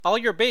All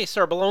your base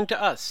are belong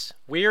to us.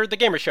 We're the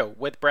Gamer Show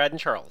with Brad and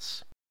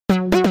Charles.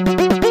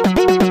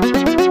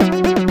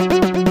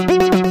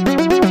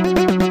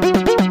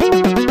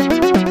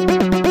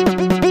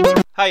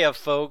 Hiya,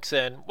 folks,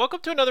 and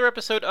welcome to another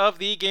episode of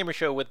the Gamer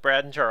Show with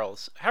Brad and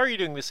Charles. How are you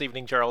doing this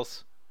evening,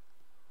 Charles?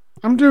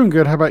 I'm doing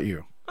good. How about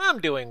you? I'm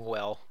doing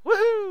well.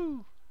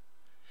 Woohoo!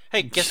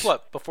 Hey, guess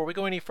what? Before we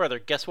go any further,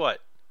 guess what?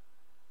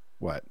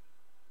 What?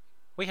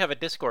 We have a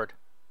Discord.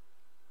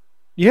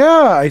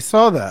 Yeah, I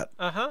saw that.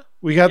 Uh-huh.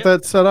 We got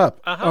that set up.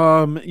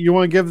 Uh-huh. You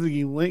want to give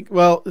the link?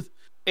 Well,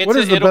 what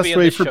is the best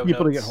way for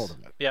people to get hold of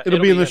it? Yeah,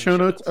 it'll be in the show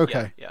notes?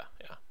 Okay. Yeah.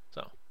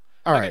 So.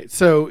 All right.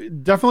 So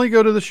definitely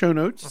go to the show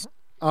notes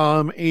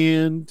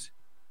and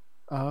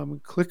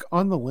click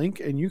on the link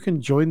and you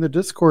can join the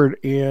Discord.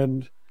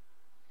 And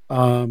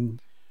yeah,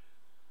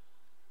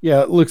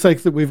 it looks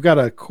like that we've got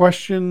a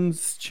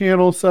questions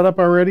channel set up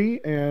already,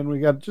 and we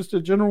got just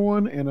a general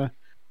one and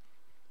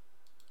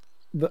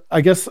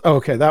I guess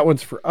okay, that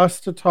one's for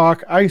us to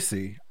talk. I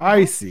see.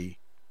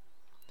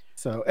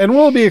 So, and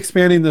we'll be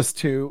expanding this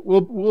too.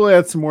 We'll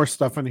add some more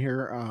stuff in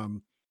here.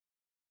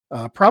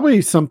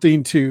 Probably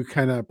something to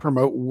kind of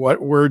promote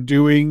what we're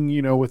doing,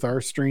 with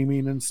our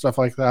streaming and stuff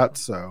like that.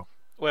 So,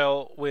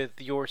 well, with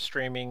your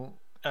streaming,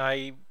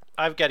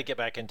 I've got to get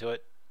back into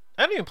it.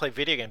 I don't even play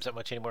video games that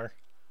much anymore.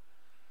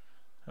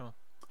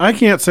 I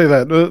can't say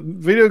that.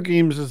 Video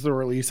games is the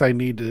release I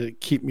need to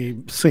keep me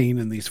sane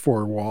in these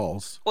four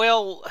walls.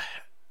 Well,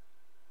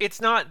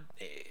 it's not.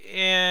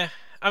 I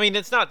mean,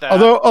 it's not that.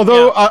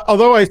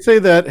 Although I say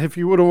that if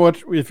you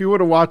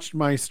would have watched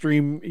my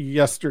stream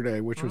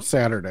yesterday, which was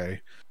Saturday,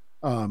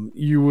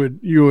 you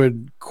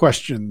would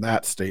question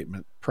that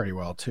statement pretty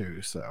well too.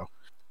 So,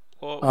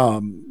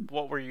 well,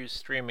 what were you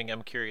streaming?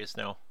 I'm curious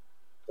now.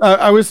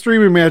 I was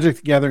streaming Magic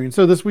the Gathering.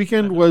 So this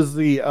weekend was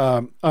the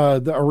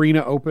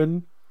Arena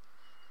Open.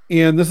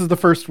 And this is the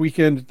first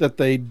weekend that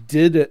they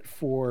did it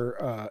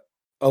for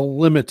a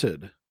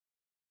limited.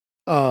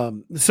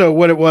 So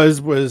what it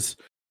was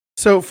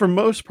so for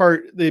most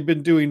part, they've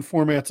been doing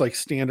formats like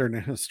standard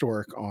and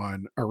historic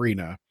on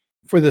Arena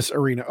for this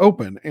Arena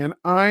Open. And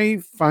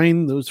I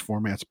find those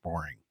formats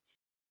boring.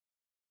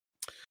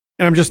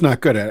 And I'm just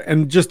not good at it.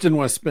 And just didn't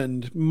want to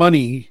spend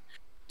money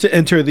to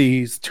enter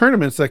these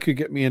tournaments that could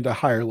get me into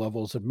higher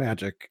levels of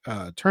Magic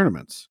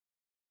tournaments.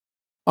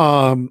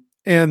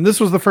 And this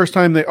was the first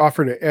time they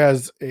offered it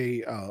as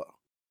a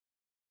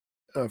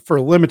for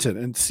limited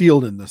and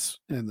sealed in this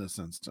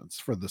instance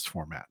for this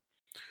format.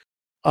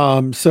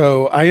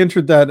 So I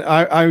entered that.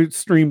 I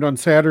streamed on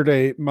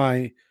Saturday.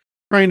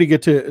 Trying to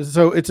get to.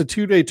 So it's a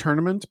 2-day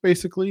tournament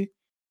basically.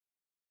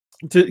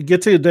 To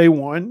get to day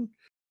one,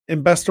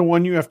 in best of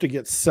one, you have to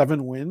get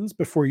 7 wins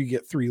before you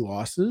get 3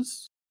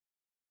 losses.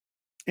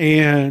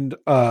 And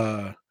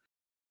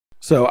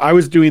so I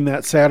was doing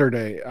that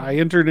Saturday. I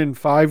entered in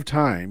 5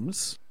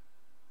 times.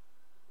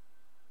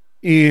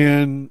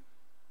 And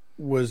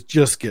was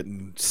just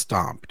getting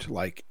stomped,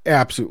 like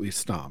absolutely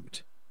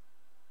stomped.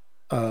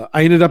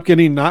 I ended up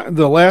getting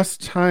the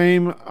last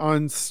time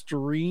on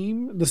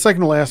stream, the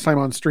second to last time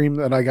on stream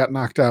that I got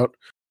knocked out.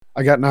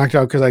 I got knocked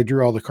out because I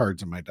drew all the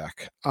cards in my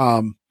deck.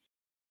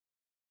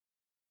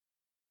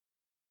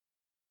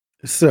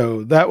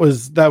 So that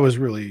was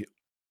really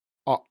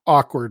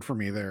awkward for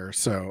me there.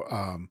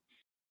 So,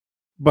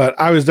 but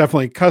I was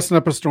definitely cussing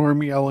up a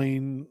storm,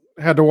 yelling.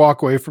 Had to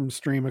walk away from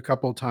stream a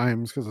couple of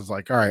times because it's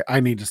like, all right,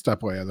 I need to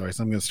step away, otherwise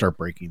I'm going to start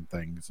breaking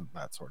things and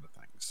that sort of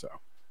thing. So,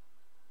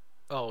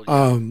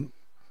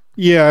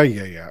 yeah.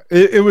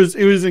 It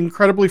was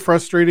incredibly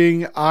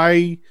frustrating.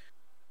 I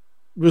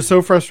was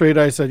so frustrated.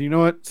 I said, you know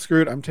what,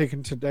 screw it. I'm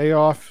taking today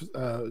off.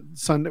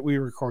 Sunday, we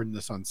recording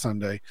this on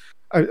Sunday.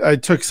 I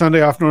took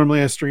Sunday off.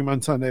 Normally I stream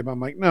on Sunday, but I'm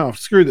like, no,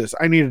 screw this.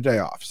 I need a day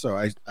off. So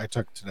I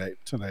took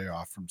today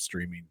off from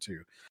streaming to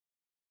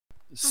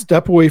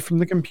step away from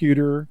the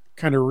computer,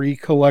 kind of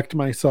recollect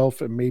myself,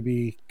 and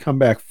maybe come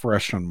back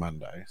fresh on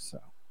Monday. So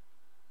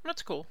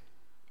that's cool.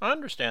 I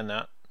understand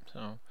that.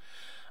 So,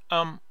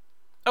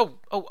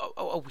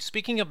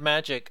 speaking of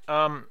Magic,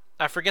 I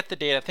forget the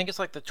date. I think it's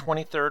like the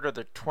 23rd or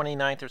the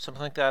 29th or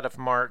something like that of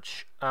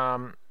March.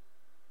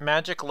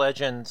 Magic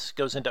Legends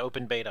goes into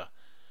open beta.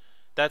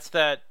 That's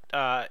that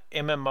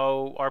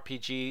MMO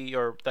RPG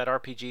or that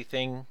RPG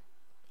thing,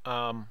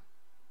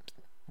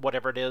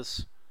 whatever it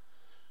is.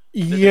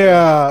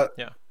 Yeah.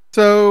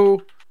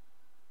 So,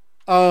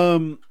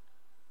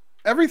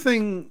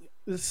 everything.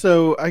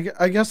 So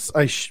I guess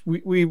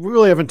we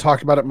really haven't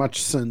talked about it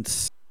much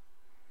since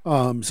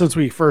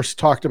we first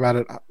talked about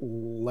it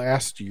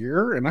last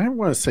year, and I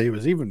want to say it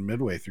was even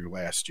midway through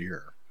last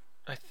year.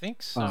 I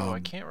think so. I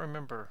can't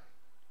remember.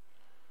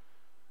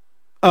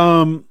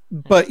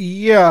 But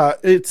yeah,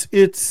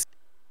 it's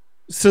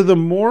so the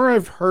more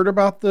I've heard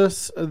about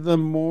this, the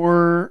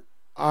more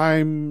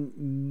I'm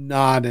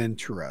not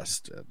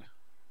interested.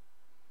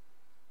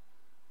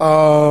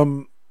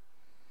 I'm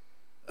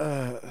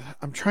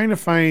trying to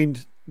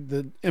find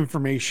the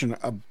information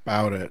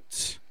about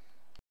it.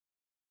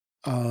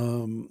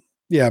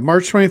 Yeah,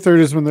 March 23rd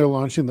is when they're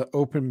launching the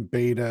open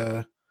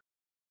beta.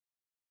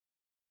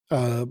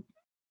 uh,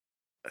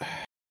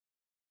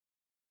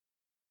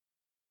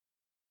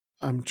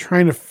 I'm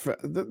trying to.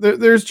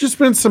 There's just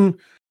been some.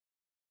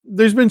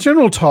 There's been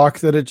general talk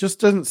that it just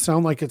doesn't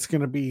sound like it's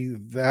going to be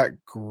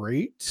that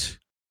great.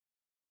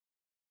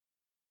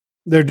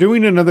 They're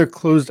doing another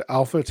closed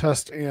alpha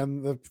test,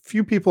 and the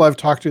few people I've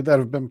talked to that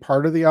have been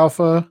part of the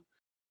alpha,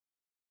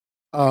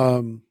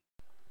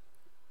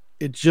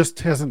 it just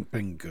hasn't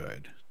been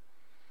good.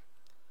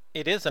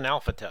 It is an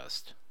alpha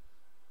test.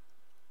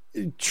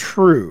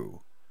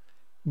 True.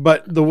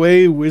 But the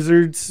way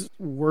Wizards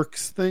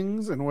works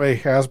things and the way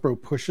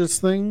Hasbro pushes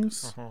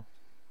things,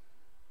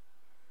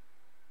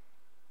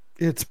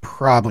 it's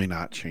probably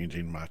not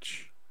changing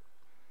much.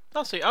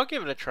 I'll see. I'll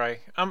give it a try.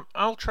 I'm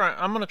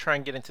gonna try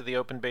and get into the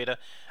open beta.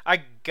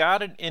 I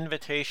got an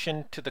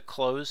invitation to the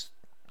closed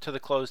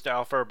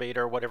alpha or beta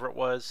or whatever it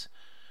was.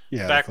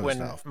 Yeah, back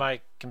when alpha.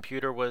 my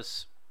computer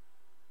was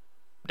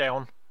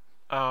down.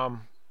 So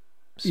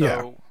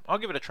yeah. I'll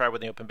give it a try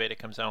when the open beta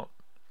comes out.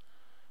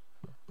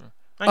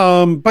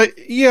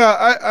 But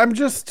yeah, I'm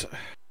just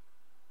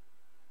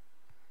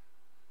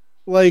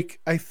like,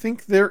 I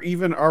think they're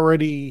even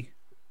already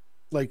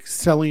like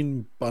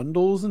selling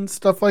bundles and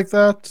stuff like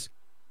that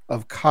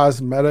of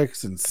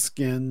cosmetics and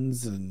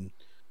skins and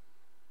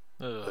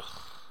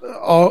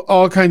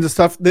all kinds of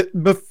stuff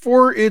that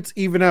before it's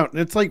even out.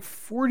 And it's like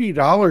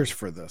 $40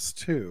 for this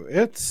too.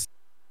 It's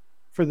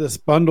for this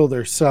bundle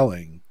they're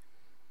selling.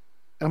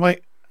 I'm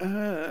like,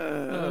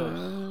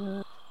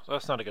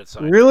 that's not a good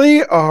sign.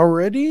 Really?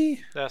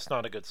 Already? That's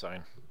not a good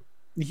sign.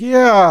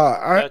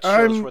 Yeah. That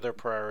shows where their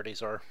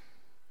priorities are.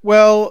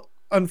 Well,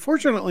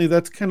 unfortunately,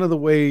 that's kind of the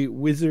way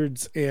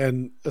Wizards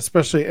and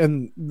especially,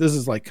 and this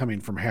is like coming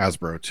from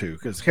Hasbro too,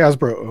 because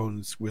Hasbro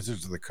owns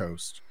Wizards of the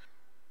Coast.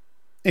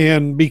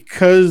 And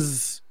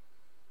because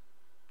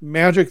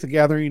Magic the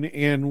Gathering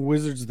and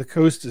Wizards of the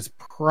Coast is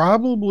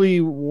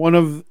probably one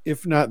of,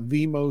 if not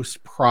the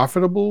most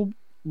profitable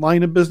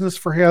line of business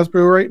for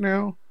Hasbro right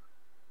now,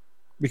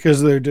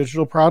 because of their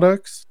digital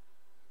products,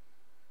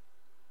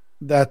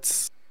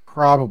 that's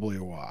probably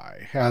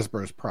why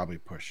Hasbro's probably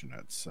pushing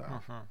it. So,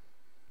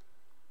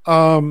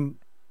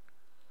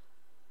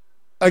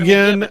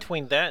 again,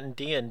 between that and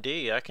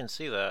D&D, I can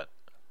see that.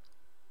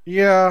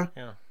 Yeah.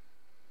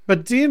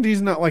 But D&D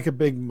is not like a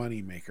big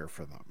money maker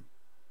for them.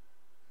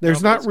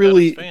 There's not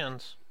really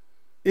fans.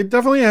 It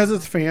definitely has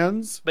its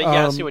fans. But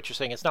yeah, I see what you're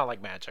saying. It's not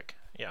like Magic.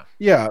 Yeah.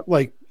 Yeah,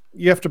 like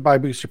you have to buy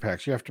booster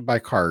packs, you have to buy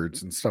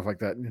cards and stuff like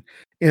that.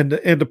 And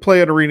to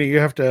play at Arena, you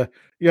have to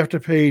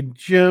pay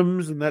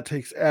gems, and that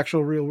takes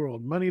actual real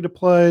world money to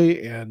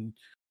play. And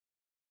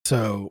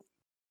so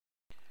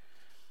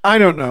I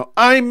don't know.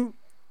 I'm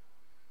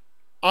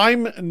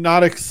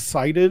not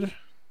excited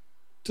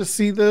to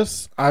see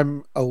this.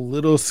 I'm a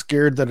little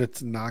scared that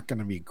it's not going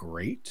to be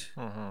great.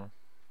 And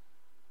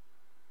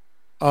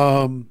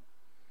I'm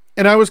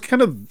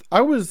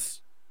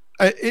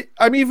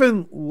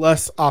even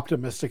less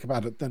optimistic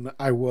about it than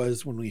I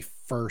was when we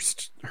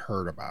first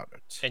heard about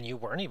it. And you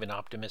weren't even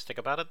optimistic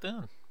about it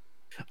then.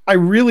 I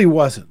really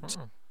wasn't.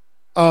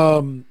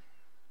 So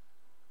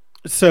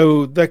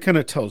that kind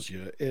of tells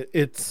you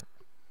it's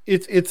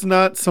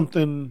not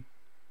something.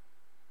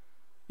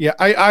 Yeah,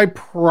 I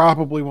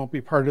probably won't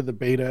be part of the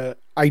beta.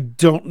 I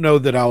don't know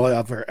that I'll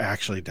ever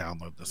actually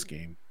download this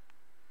game.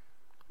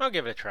 I'll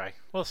give it a try.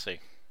 We'll see.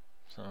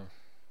 So,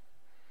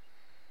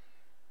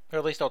 or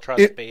at least I'll try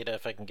the beta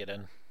if I can get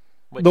in.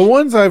 The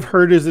ones I've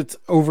heard is it's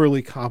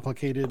overly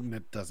complicated, and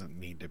it doesn't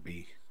need to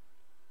be.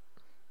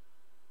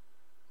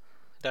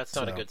 That's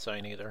not a good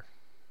sign either.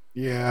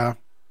 Yeah.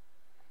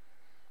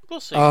 We'll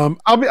see.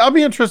 I'll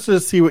be interested to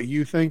see what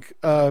you think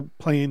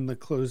playing the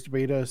closed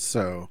beta.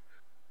 So,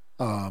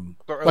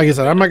 like I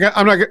said, I'm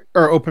not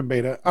or open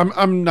beta.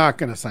 I'm not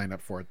going to sign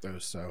up for it though.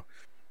 So,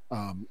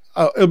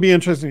 it'll be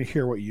interesting to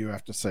hear what you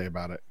have to say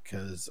about it,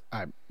 because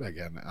I'm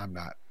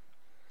not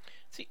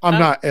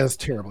as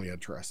terribly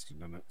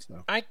interested in it.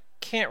 So I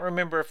can't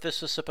remember if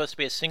this was supposed to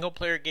be a single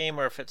player game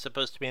or if it's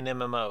supposed to be an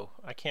MMO.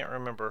 I can't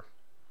remember.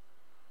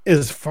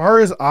 As far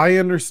as I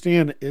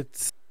understand,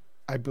 it's,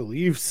 I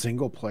believe,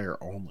 single player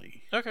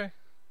only. Okay.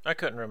 I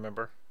couldn't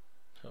remember.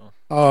 So.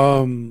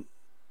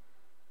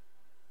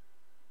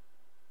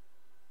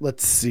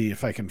 Let's see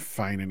if I can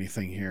find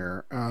anything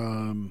here.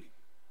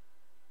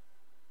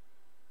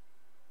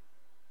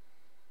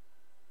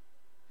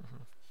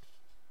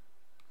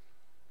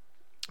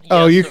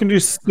 You can do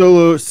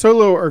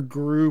solo or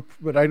group,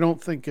 but I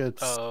don't think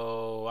it's.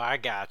 Oh, I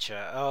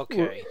gotcha.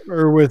 Okay.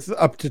 Or with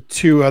up to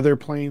 2 other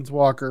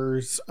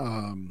planeswalkers.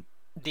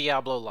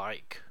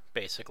 Diablo-like,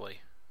 basically.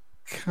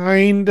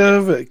 Kind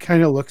of. Yeah. It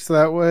kind of looks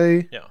that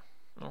way. Yeah.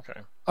 Okay.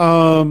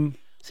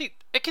 See,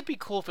 it could be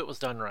cool if it was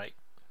done right.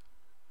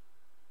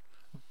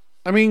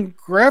 I mean,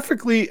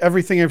 graphically,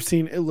 everything I've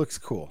seen, it looks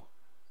cool.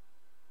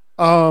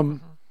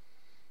 I'm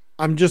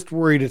just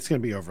worried it's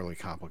going to be overly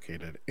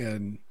complicated,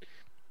 and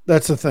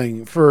that's the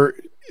thing. For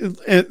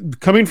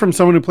coming from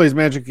someone who plays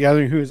Magic the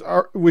Gathering,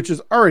 which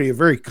is already a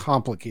very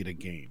complicated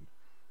game.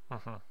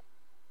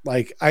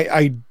 Like,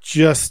 I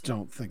just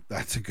don't think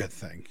that's a good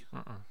thing.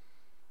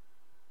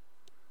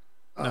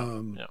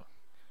 No, no.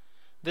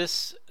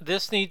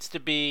 This needs to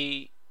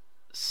be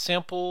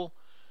simple.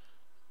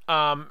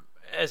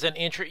 As an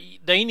entry,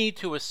 they need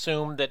to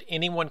assume that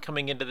anyone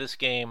coming into this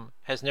game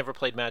has never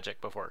played Magic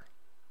before.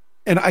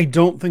 And I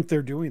don't think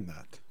they're doing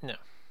that. No,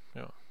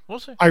 no. We'll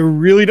see. I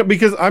really don't,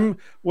 because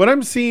what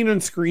I'm seeing in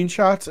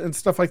screenshots and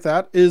stuff like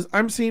that is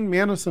I'm seeing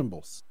mana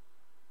symbols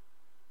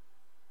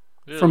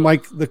from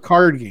like the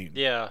card game.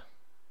 Yeah.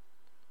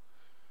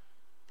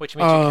 Which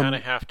means you kind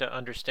of have to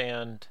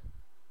understand.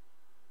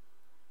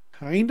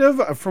 Kind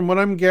of, from what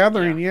I'm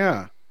gathering,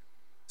 yeah.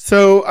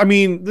 So I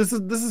mean, this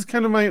is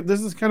kind of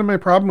my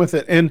problem with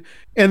it, and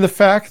the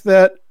fact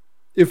that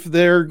if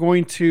they're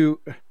going to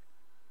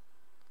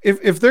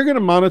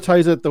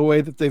monetize it the way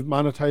that they've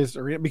monetized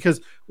Arena,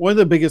 because one of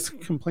the biggest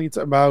complaints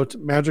about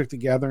Magic the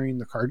Gathering,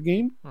 the card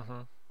game,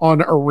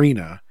 on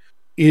Arena,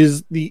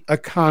 is the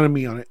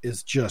economy on it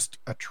is just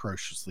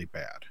atrociously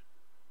bad.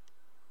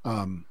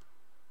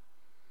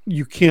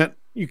 You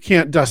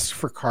can't dust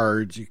for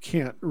cards. You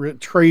can't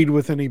trade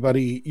with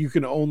anybody. You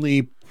can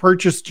only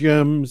purchase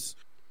gems,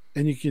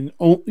 and you can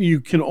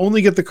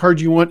only get the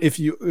cards you want if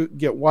you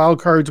get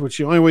wild cards, which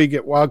the only way you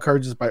get wild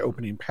cards is by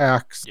opening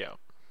packs. Yeah.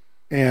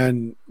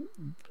 And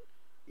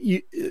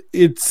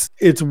it's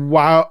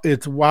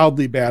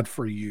wildly bad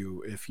for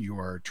you if you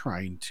are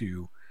trying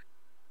to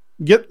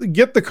get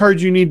the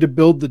cards you need to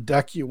build the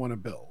deck you want to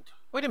build.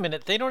 Wait a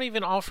minute, they don't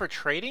even offer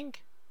trading?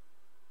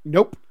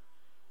 Nope.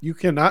 You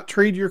cannot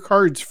trade your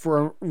cards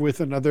with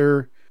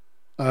another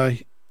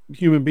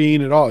human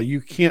being at all.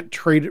 You can't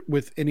trade it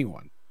with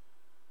anyone.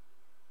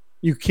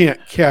 You can't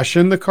cash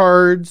in the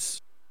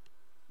cards.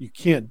 You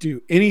can't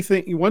do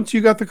anything. Once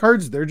you got the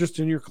cards, they're just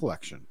in your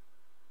collection.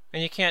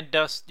 And you can't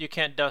dust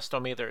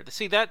them either.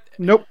 See that?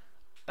 Nope.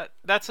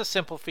 That's a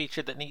simple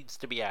feature that needs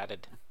to be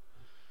added.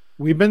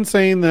 We've been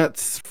saying that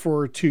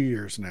for 2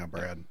 years now,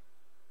 Brad.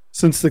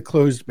 Since the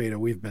closed beta,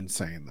 we've been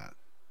saying that.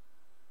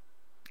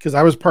 Because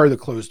I was part of the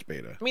closed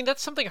beta. I mean,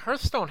 that's something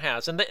Hearthstone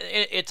has, and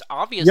it's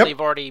obvious Yep. they've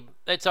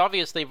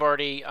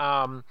already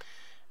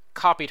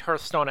copied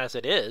Hearthstone as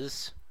it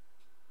is,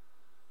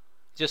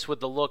 just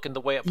with the look and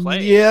the way it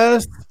plays.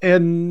 Yes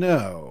and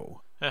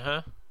no.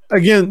 Uh-huh.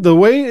 Again, the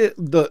way it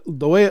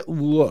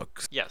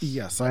looks.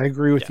 Yes, I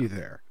agree with you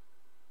there.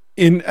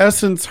 In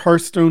essence,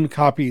 Hearthstone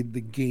copied the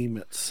game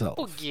itself.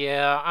 Well,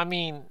 yeah, I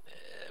mean,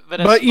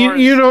 but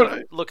you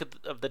know, look at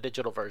the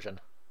digital version.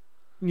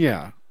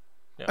 Yeah.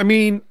 I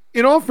mean,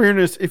 in all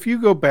fairness, if you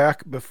go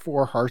back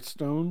before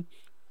Hearthstone,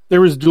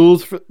 there was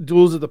Duels of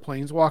the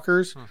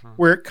Planeswalkers,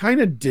 where it kind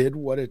of did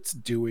what it's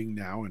doing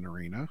now in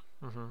Arena.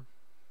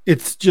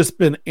 It's just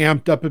been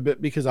amped up a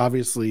bit because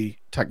obviously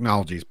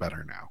technology is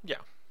better now. Yeah.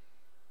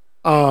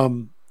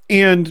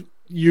 And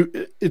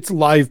it's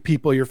live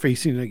people you're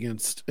facing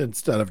against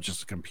instead of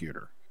just a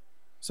computer.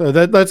 So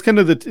that's kind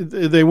of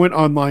they went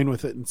online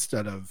with it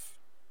instead of,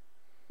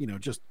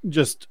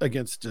 just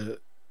against a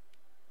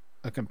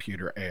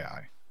computer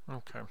AI.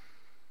 Okay.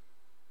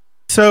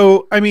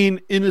 So, I mean,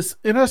 in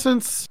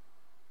essence,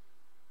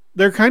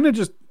 they're kind of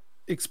just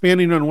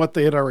expanding on what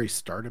they had already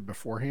started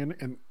beforehand.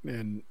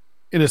 And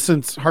in a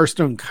sense,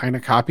 Hearthstone kind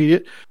of copied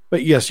it.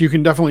 But yes, you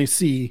can definitely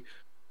see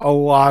a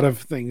lot of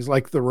things,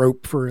 like the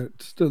rope, for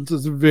instance,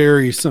 is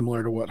very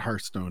similar to what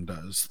Hearthstone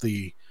does.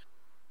 The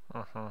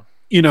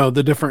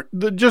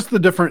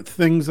different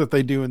things that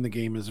they do in the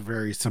game is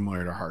very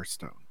similar to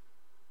Hearthstone.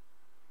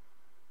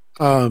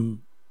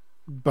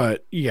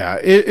 But yeah,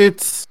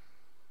 it's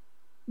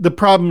the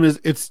problem is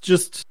it's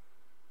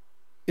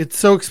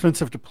so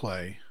expensive to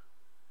play.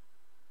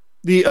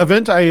 The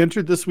event I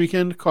entered this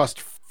weekend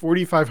cost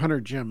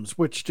 4,500 gems,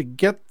 which to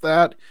get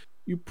that,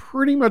 you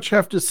pretty much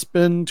have to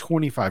spend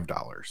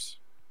 $25.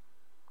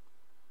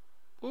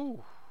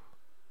 Ooh.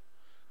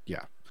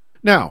 Yeah.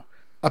 Now,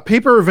 a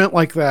paper event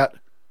like that,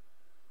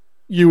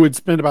 you would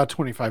spend about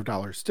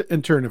 $25 to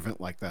enter an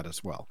event like that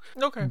as well.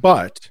 Okay.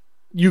 But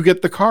you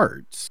get the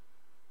cards.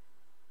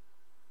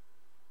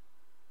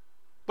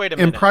 Wait a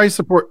minute.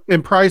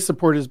 And prize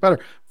support is better.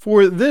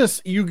 For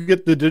this, you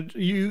get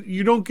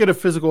you don't get a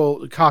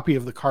physical copy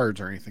of the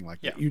cards or anything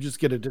like that. You just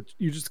get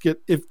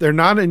if they're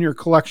not in your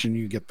collection,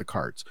 you get the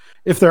cards.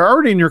 If they're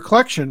already in your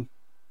collection,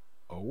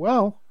 oh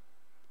well.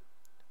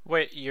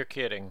 Wait, you're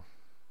kidding.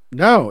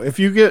 No, if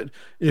you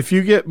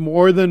get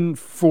more than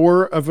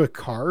 4 of a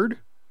card,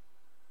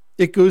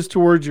 it goes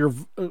towards your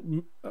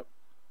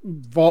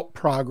vault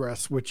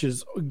progress, which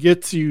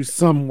gets you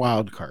some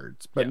wild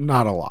cards, but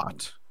not a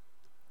lot.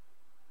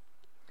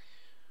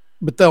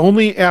 But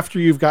only after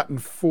you've gotten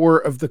 4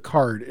 of the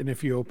card, and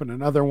if you open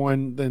another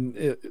one, then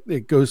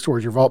it goes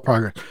towards your vault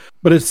progress.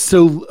 But it's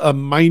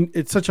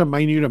it's such a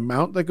minute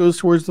amount that goes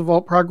towards the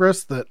vault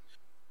progress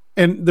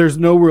and there's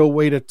no real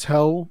way to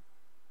tell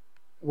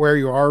where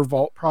you are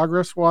vault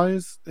progress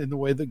wise in the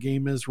way the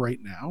game is right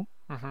now.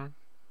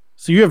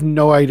 So you have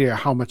no idea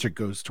how much it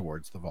goes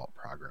towards the vault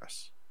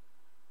progress.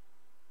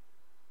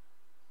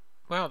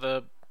 Wow,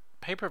 the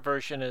paper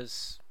version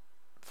is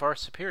far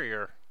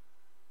superior.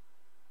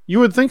 You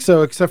would think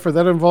so, except for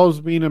that involves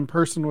being in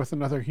person with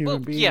another Well,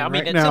 human being, yeah, I and mean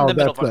right it's in now the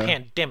middle that's of a the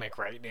pandemic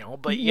right now,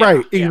 but yeah,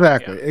 right. yeah,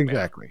 Exactly, yeah, yeah,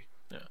 exactly.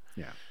 yeah.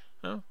 Yeah.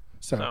 Oh,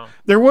 So so,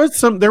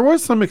 there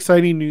was some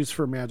exciting news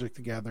for Magic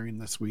the Gathering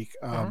this week.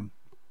 mhm.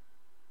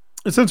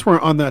 Since we're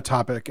on that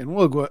topic, and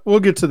we'll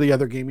get to the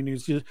other gaming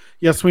news.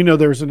 Yes, we know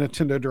there was a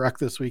Nintendo Direct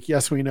this week.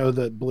 Yes, we know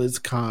that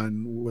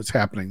BlizzCon was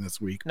happening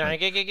this week. Now, But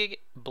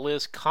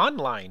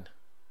BlizzConline.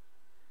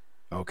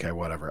 okay,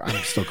 whatever.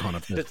 I'm still calling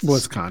it It's a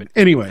BlizzCon. stupid name.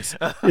 Anyways,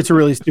 it's a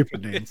really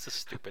stupid name. It's a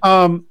stupid name.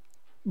 Um,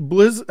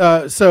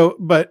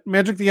 but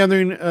Magic the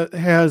Gathering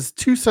has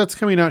two sets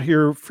coming out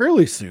here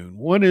fairly soon.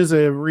 One is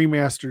a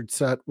remastered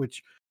set,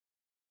 which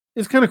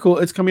is kind of cool.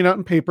 It's coming out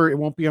in paper. It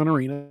won't be on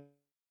Arena.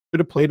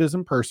 To play it as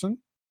in person.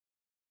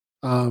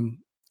 Um,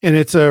 and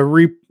it's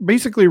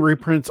basically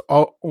reprints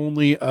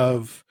only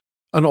of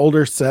an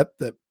older set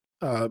that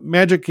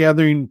Magic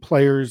Gathering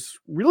players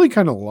really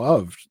kind of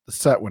loved the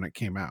set when it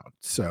came out.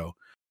 So,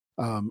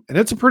 and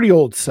it's a pretty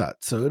old set,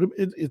 so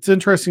it's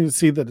interesting to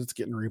see that it's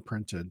getting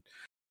reprinted.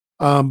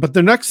 But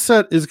the next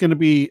set is going to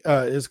be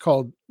is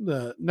called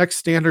the next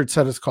standard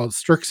set is called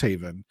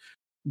Strixhaven.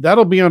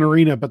 That'll be on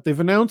Arena, but they've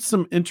announced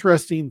some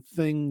interesting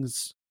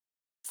things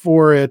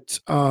for it.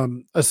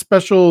 A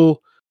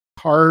special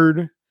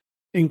card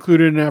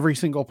included in every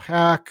single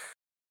pack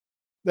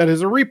that is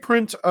a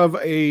reprint of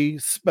a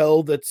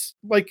spell that's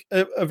like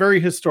a very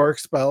historic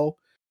spell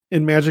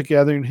in Magic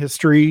Gathering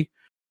history.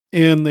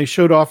 And they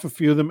showed off a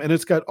few of them, and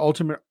it's got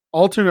alternate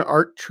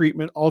art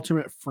treatment,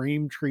 alternate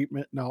frame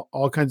treatment, and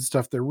all kinds of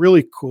stuff. They're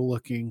really cool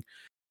looking.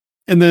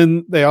 And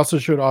then they also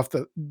showed off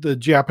that the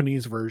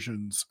Japanese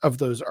versions of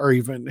those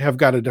have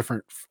got a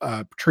different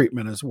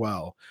treatment as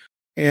well.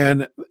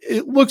 And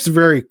it looks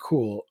very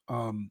cool.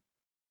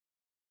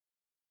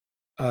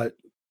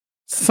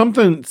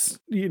 Something,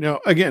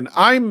 again,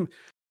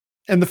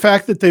 and the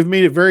fact that they've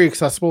made it very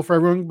accessible for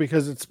everyone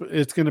because it's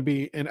going to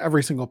be in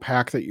every single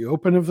pack that you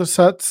open of the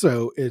set.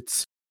 So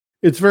it's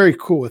very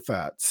cool with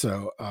that.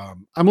 So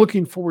I'm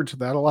looking forward to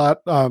that a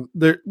lot.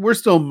 We're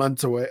still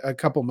a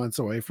couple months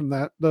away from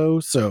that though.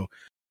 So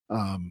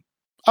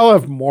I'll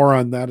have more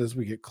on that as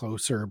we get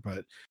closer,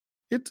 but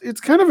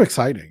it's kind of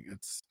exciting.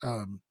 It's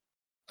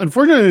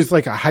unfortunately, it's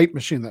like a hype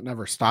machine that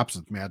never stops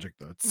with Magic,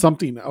 though. It's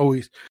something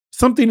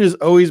is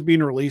always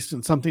being released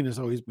and something is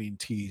always being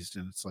teased.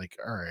 And it's like,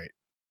 all right,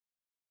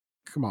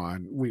 come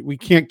on. We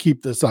can't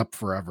keep this up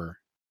forever.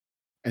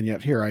 And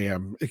yet here I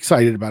am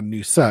excited about a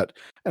new set.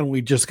 And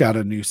we just got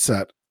a new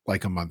set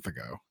like a month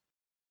ago.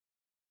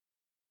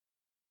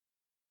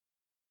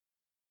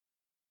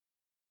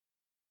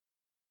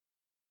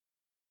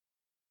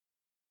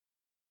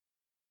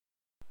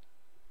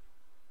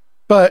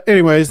 But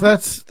anyways,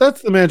 that's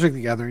the Magic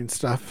the Gathering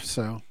stuff.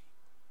 So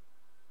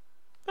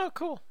Oh,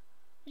 cool!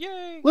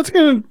 Yay! let's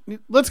get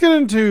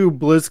into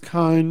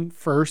BlizzCon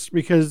first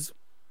because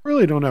I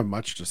really don't have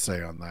much to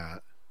say on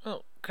that.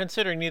 Well,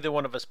 considering neither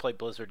one of us played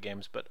Blizzard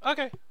games, but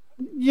okay.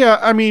 Yeah,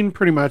 I mean,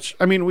 pretty much.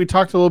 I mean, we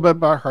talked a little bit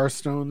about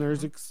Hearthstone.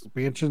 There's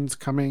expansions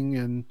coming,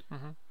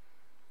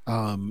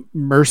 and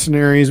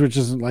Mercenaries, which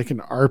isn't like an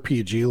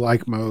RPG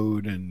like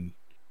mode, and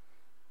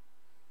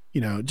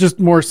just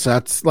more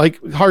sets.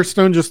 Like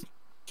Hearthstone just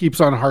keeps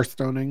on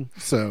Hearthstoning.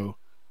 So,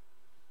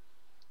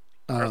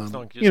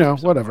 Hearthstone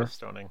just whatever.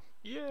 Hearthstoning.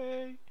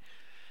 Yay!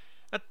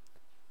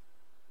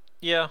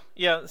 Yeah.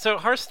 So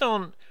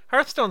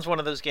Hearthstone's one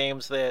of those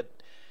games that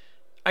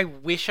I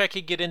wish I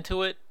could get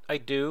into it. I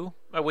do.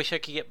 I wish I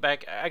could get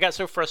back. I got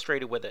so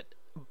frustrated with it,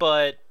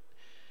 but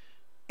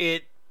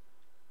it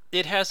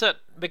has that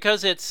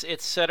because it's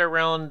set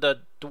around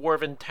the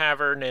dwarven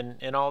tavern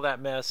and all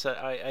that mess.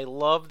 I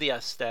love the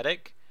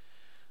aesthetic,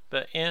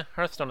 but yeah,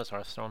 Hearthstone is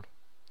Hearthstone.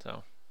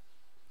 So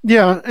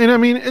yeah, and I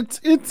mean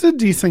it's a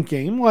decent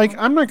game. Like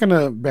I'm not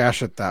gonna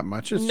bash it that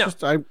much. It's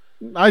just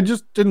I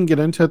just didn't get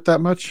into it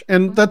that much,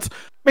 and that's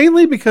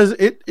mainly because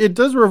it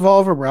does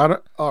revolve around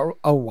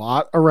a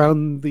lot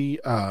around the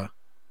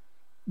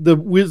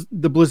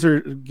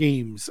Blizzard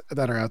games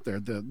that are out there.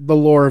 The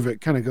lore of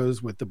it kind of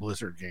goes with the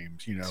Blizzard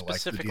games,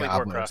 specifically like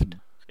the Warcraft.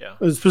 Yeah,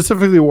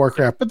 specifically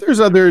Warcraft, but there's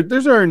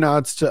other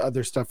nods to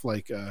other stuff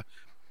like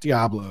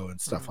Diablo and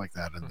stuff like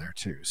that in there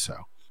too. So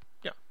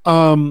yeah.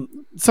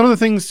 Some of the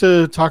things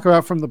to talk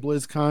about from the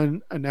BlizzCon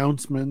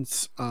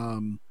announcements.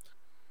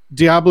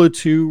 Diablo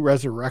 2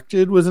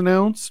 Resurrected was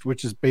announced,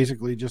 which is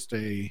basically just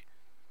a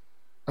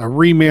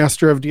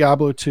remaster of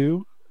Diablo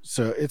 2.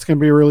 So it's going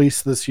to be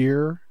released this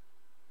year.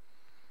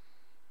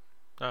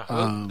 I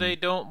hope they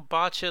don't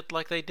botch it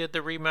like they did the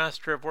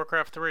remaster of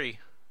Warcraft 3.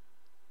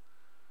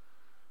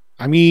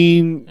 I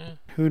mean,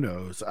 who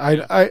knows?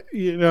 I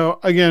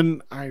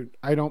again,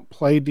 I don't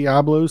play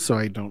Diablo, so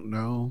I don't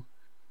know.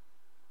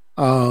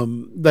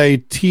 They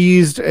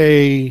teased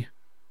the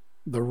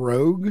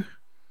Rogue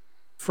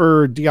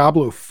for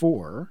Diablo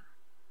 4,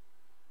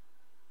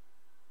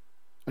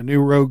 a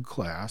new Rogue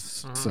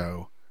class.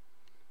 So,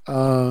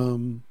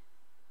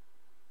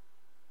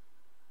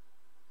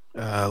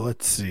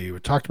 let's see. We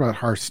talked about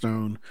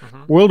Hearthstone,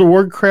 World of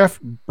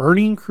Warcraft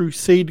Burning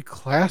Crusade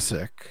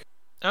Classic.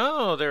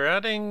 Oh, they're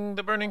adding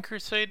the Burning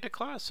Crusade to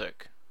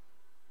Classic.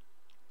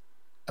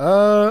 I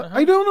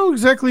Uh-huh. don't know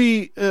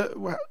exactly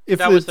if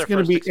That was it's their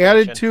going to first be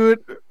added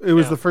expansion. to it. It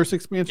was Yeah, the first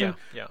expansion.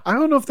 yeah, yeah. I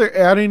don't know if they're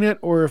adding it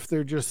or if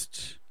they're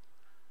just.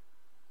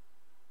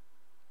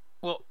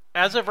 Well,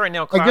 as of right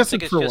now, I guess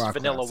Classic it's is for just WoW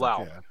vanilla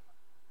Classic. WoW,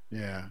 Yeah,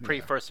 yeah, pre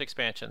yeah. first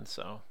expansion.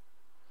 So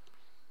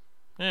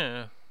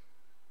yeah,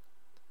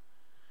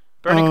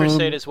 Burning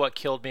Crusade Um, is what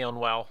killed me on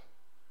WoW.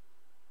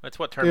 That's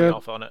what turned me yeah.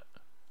 off on it.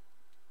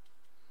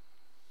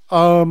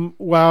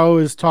 WoW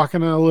is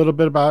talking a little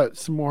bit about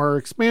some more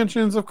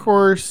expansions, of Mm-hmm.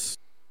 course,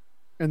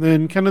 and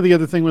then kind of the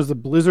other thing was the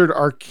Blizzard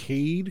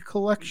Arcade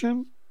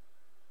Collection,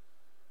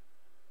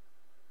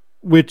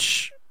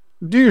 which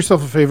do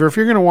yourself a favor if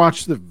you're going to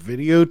watch the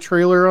video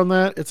trailer on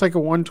that. It's like a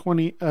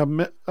 120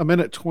 a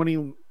minute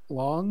 20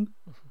 long.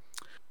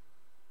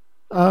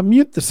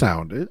 Mute the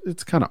sound.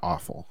 It's kind of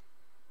awful.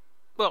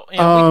 Well,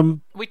 yeah,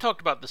 Um, we talked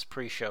about this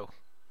pre-show,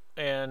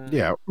 and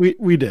yeah,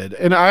 we did,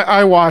 and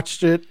I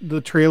watched it, the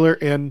trailer,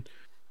 and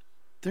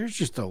there's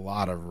just a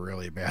lot of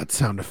really bad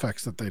sound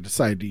effects that they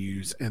decide to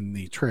use in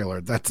the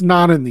trailer. That's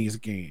not in these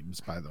games,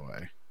 by the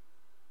way.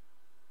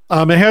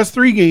 It has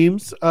three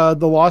games: The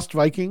Lost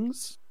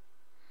Vikings,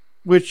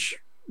 which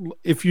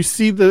if you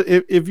see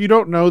if you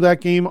don't know that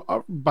game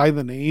by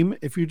the name,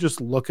 if you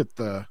just look at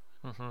the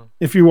mm-hmm.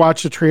 if you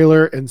watch the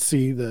trailer and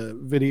see the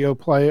video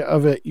play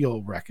of it,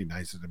 you'll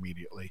recognize it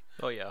immediately.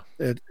 Oh yeah,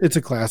 It's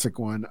a classic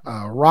one.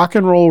 Rock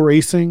and Roll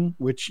Racing,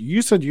 which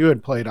you said you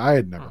had played, I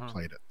had never mm-hmm.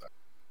 played it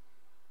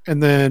though.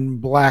 And then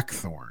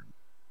Blackthorn.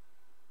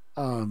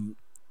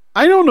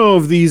 I don't know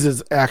if these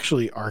is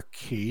actually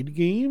arcade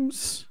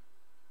games.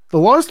 The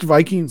Lost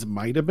Vikings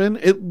might have been.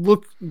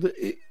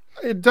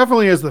 It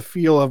definitely has the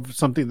feel of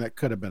something that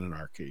could have been an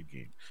arcade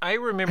game. I I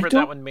remember that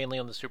don't. one mainly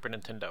on the Super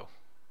Nintendo.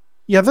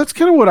 Yeah, that's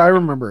kind of what I Yeah.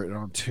 remember it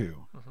on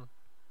too.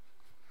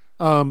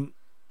 Mm-hmm. Um,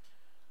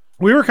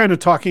 we were kind of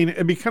talking.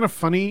 It'd be kind of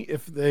funny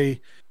if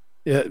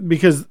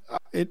because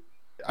it.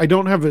 I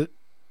don't have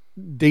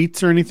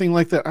dates or anything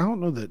like that. I don't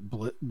know that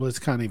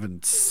BlizzCon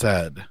even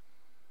said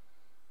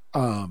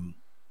um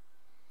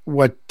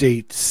what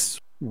dates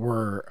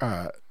were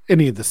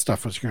any of the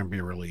stuff was going to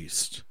be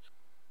released.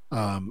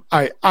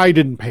 I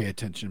didn't pay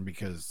attention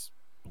because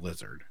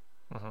Blizzard.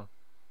 Mm-hmm.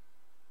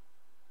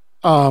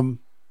 Um,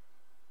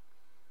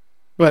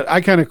 but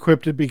I kind of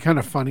quipped it'd be kind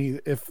of funny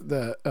if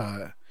the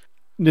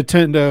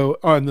Nintendo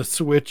on the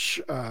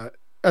Switch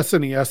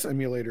SNES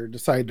emulator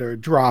decided to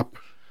drop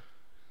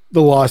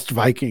the Lost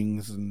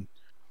Vikings and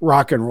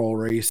Rock and Roll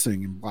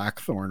Racing and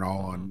Blackthorn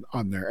all Mm-hmm.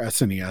 on their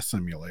SNES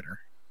emulator.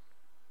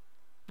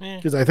 Yeah,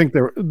 Because I think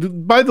they were,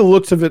 by the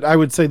looks of it, I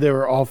would say they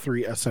were all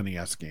three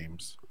SNES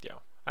games. yeah.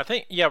 I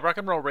think Rock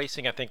and Roll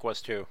Racing I think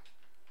was too.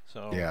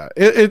 So Yeah,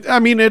 I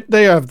mean,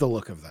 they have the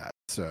look of that.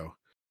 So,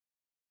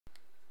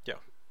 yeah.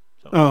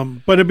 So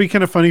but it'd be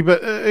kind of funny.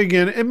 But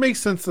again, it makes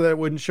sense that it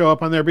wouldn't show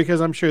up on there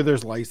because I'm sure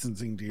there's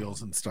licensing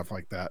deals and stuff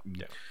like that,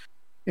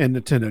 and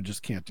Nintendo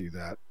just can't do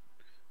that.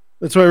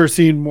 That's why we're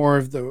seeing more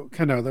of the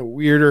kind of the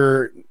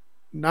weirder,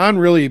 non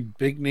really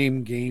big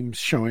name games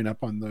showing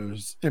up on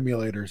those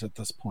emulators at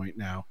this point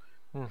now.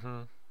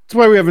 mm-hmm. That's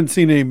why we haven't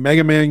seen any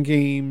Mega Man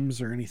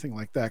games or anything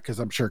like that because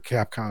I'm sure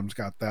Capcom's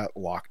got that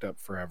locked up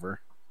forever.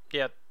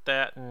 Yeah,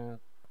 that and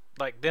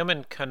like them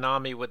and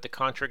Konami with the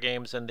Contra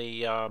games and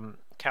the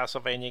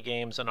Castlevania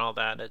games and all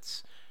that.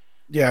 It's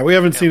Yeah, we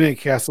haven't yeah, seen any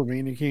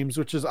Castlevania games,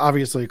 which is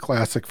obviously a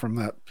classic from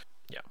that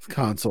yeah.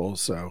 console.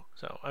 So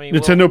So I mean,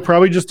 Nintendo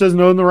probably just doesn't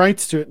own the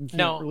rights to it and can't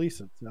no,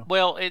 release it. So.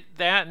 well,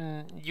 that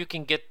and you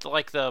can get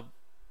like the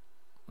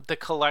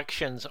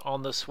collections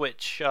on the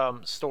Switch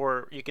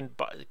store. You can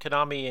buy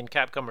Konami and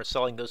Capcom are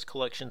selling those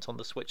collections on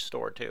the Switch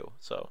store too.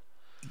 So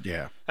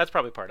Yeah. that's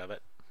probably part of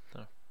it.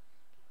 So.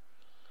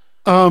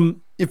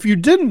 If you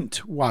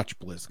didn't watch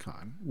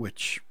BlizzCon,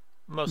 which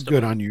Most good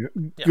of them. on you,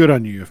 Yeah. good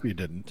on you if you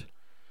didn't.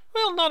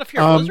 Well, not if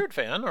you're a Blizzard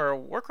fan or a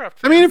Warcraft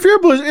I fan. mean, if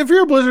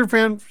you're a Blizzard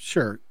fan,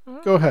 sure,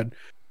 go ahead.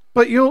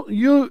 But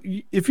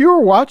if you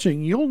were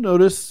watching, you'll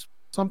notice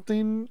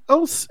something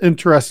else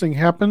interesting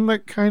happen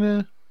that kind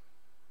of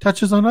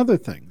touches on other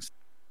things.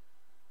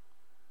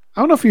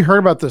 I don't know if you heard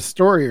about this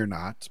story or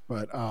not,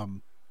 but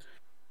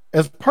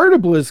as part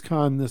of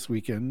BlizzCon this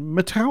weekend,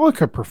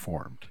 Metallica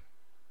performed.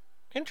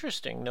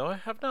 Interesting. No, I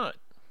have not.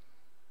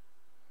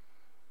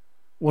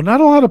 Well,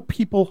 not a lot of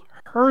people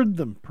heard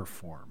them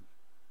perform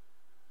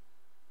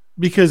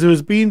because it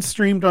was being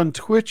streamed on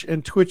Twitch,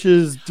 and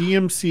Twitch's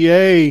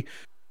DMCA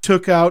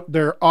took out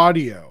their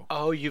audio.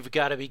 Oh, you've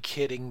got to be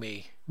kidding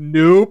me.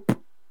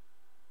 Nope.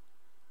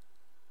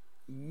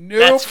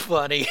 That's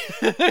funny.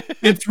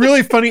 It's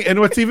really funny. And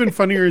what's even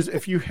funnier is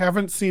if you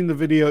haven't seen the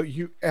video,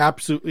 you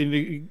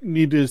absolutely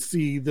need to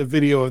see the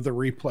video of the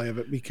replay of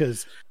it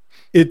because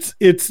it's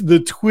the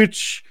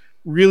Twitch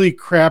really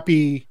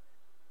crappy.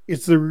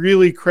 It's the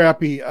really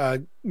crappy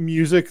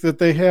music that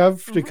they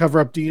have to cover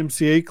up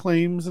DMCA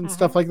claims and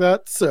stuff like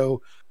that.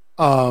 So,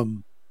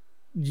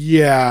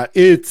 yeah,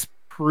 it's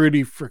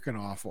pretty freaking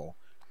awful.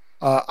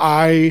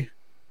 I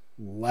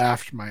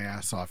laughed my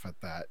ass off at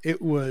that.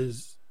 It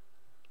was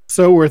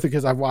so worth it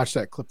because I've watched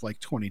that clip like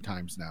 20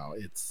 times now.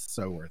 It's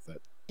so worth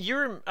it.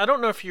 I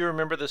don't know if you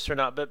remember this or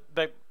not,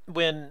 but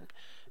when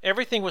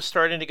everything was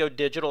starting to go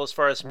digital as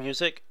far as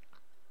music,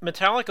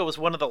 Metallica was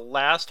one of the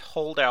last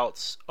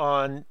holdouts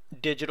on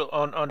digital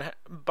on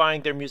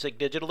buying their music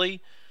digitally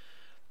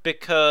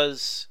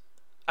because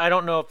I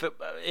don't know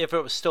if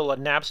it was still a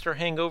Napster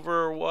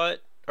hangover or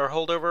what or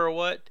holdover or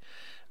what,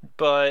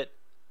 but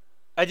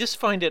I just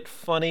find it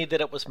funny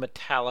that it was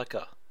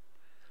Metallica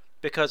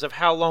because of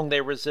how long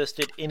they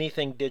resisted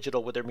anything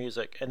digital with their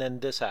music, and then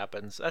this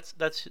happens.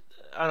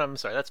 I'm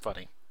sorry, that's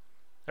funny.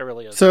 It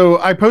really is. So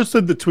I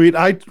posted the tweet.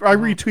 I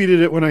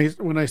retweeted it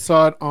when I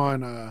saw it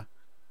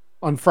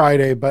on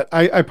Friday, but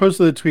I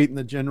posted the tweet in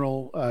the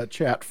general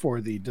chat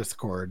for the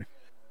Discord.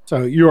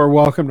 So you are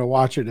welcome to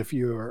watch it if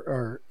you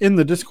are in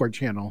the Discord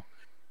channel.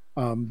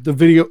 The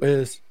video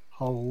is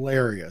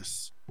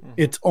hilarious. Mm-hmm.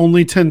 It's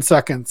only 10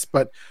 seconds,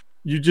 but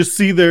you just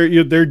see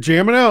they're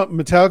jamming out.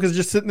 Metallica's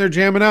just sitting there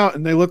jamming out,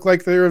 and they look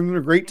like they're having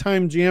a great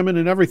time jamming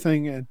and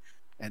everything. And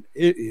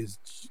it is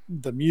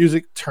the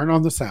music. Turn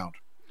on the sound.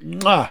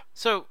 Mwah.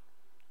 So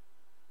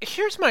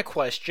here's my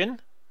question.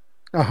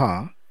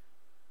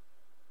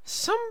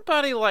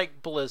 Somebody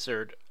like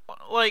Blizzard,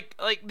 like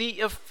the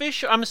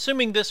official. I'm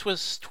assuming this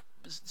was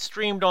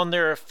streamed on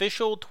their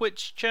official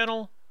Twitch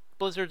channel,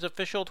 Blizzard's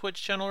official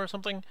Twitch channel or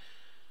something.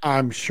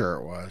 I'm sure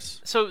it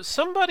was. So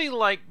somebody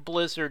like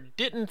Blizzard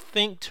didn't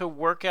think to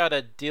work out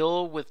a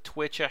deal with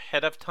Twitch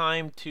ahead of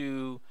time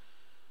to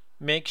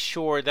make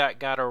sure that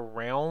got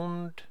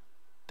around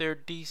their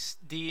DMCA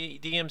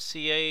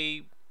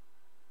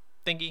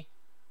thingy?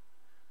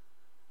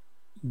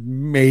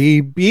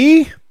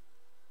 Maybe.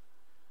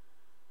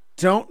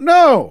 Don't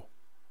know.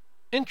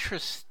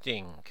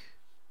 Interesting.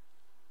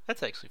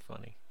 That's actually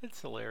funny.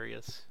 It's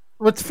hilarious.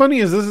 What's funny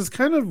is this is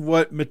kind of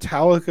what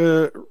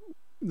Metallica...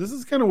 This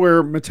is kind of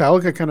where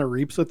Metallica kind of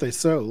reaps what they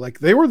sow. Like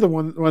they were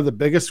one of the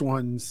biggest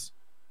ones,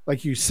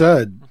 like you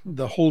said,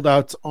 the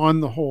holdouts on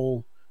the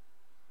whole,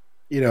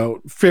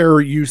 fair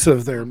use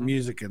of their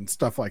music and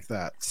stuff like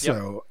that.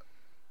 So,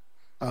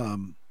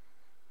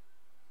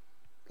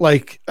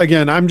 like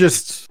again, I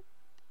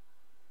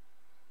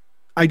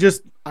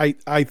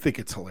think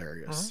it's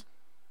hilarious.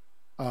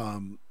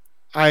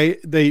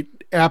 They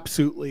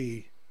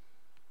absolutely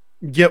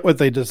get what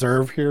they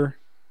deserve here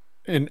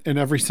in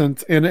every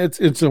sense. And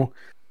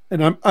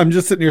I'm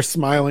just sitting here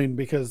smiling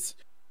because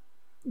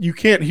you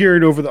can't hear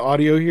it over the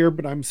audio here,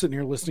 but I'm sitting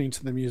here listening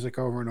to the music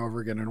over and over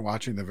again and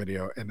watching the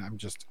video, and I'm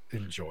just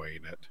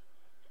enjoying it.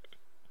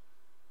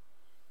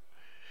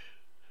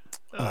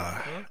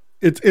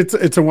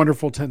 It's a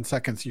wonderful 10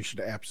 seconds. You should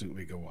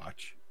absolutely go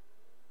watch.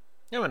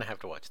 I'm gonna have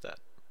to watch that.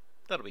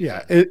 That'll be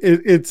fun.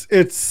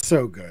 It's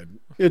so good.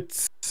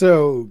 It's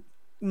so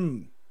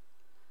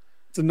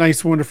it's a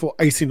nice, wonderful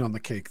icing on the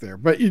cake there.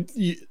 But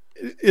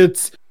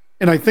it's,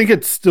 and I think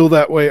it's still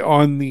that way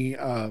on the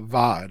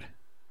VOD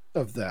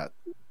of that.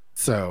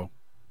 So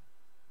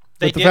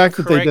they did fact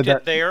that they did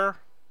that there.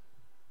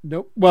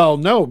 Nope. Well,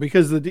 no,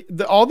 because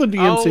all the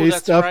DMCA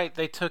that's stuff. Right.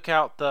 They took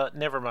out the.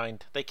 Never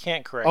mind. They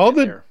can't correct all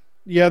the. There.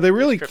 Yeah, they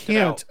really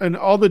can't. And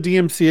all the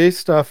DMCA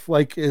stuff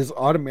is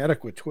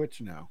automatic with Twitch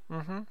now.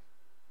 Mm-hmm.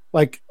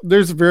 Like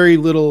there's very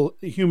little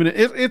human.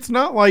 It's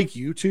not like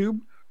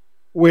YouTube,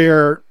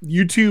 where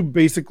YouTube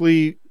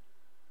basically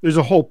there's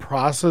a whole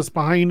process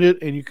behind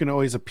it, and you can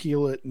always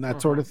appeal it and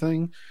that sort of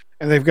thing.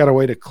 And they've got a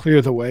way to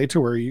clear the way to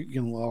where you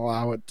can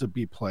allow it to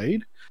be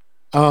played.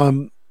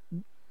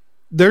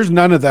 There's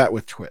none of that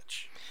with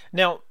Twitch.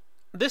 Now,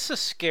 this is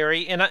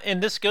scary,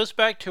 and this goes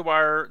back to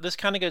our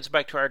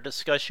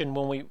discussion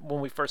when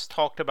we first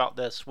talked about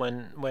this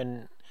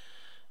when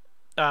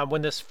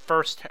this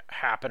first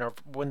happened, or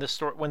when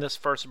this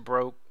first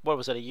broke. What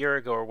was it, a year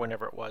ago or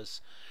whenever it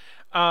was?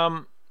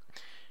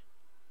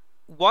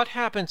 What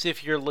happens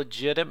if you're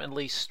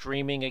legitimately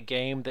streaming a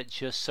game that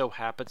just so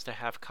happens to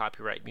have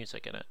copyright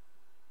music in it?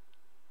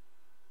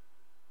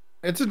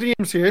 It's a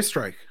DMCA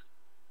strike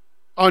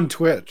on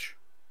Twitch.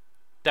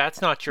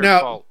 That's not your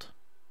fault.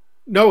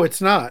 No,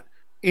 it's not.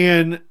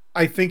 And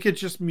I think it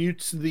just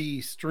mutes the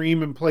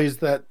stream and plays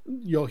that.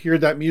 You'll hear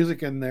that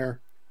music in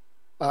there.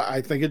 I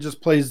think it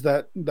just plays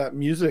that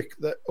music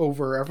that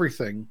over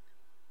everything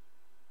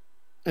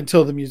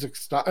until the music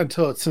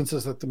until it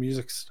senses that the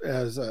music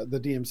as the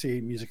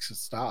DMCA music has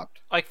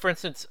stopped. Like for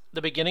instance,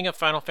 the beginning of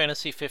Final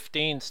Fantasy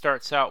 15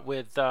 starts out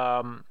with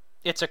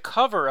it's a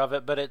cover of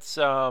it, but it's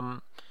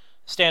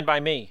Stand By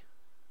Me.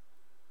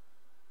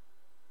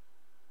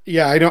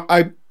 Yeah,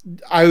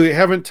 I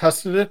haven't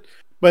tested it,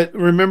 but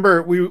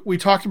remember we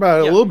talked about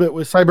it a little bit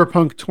with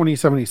Cyberpunk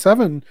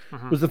 2077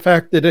 was the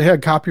fact that it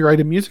had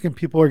copyrighted music and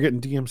people are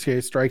getting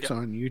DMCA strikes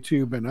on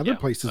YouTube and other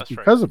places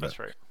because of it. That's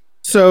right.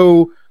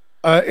 So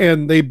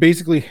and they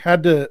basically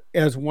had to,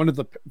 as one of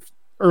the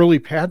early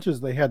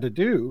patches they had to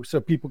do so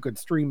people could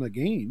stream the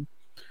game,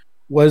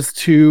 was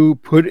to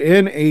put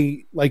in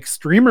a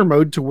streamer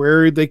mode to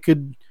where they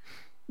could,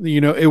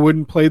 it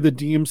wouldn't play the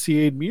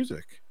DMCA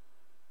music.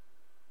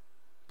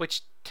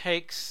 Which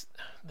takes,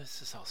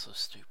 this is also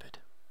stupid.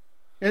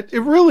 It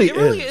really It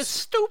really is is.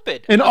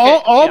 stupid. And Okay,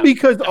 yeah,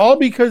 all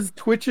because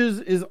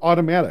Twitch's is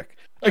automatic.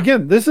 yeah.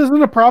 Again, this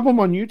isn't a problem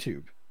on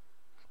YouTube.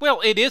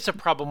 Well, it is a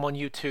problem on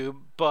YouTube,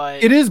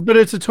 but It is, but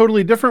it's a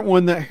totally different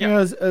one that yeah,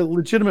 has a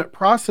legitimate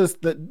process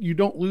that you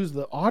don't lose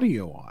the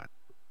audio on.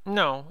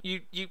 no,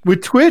 you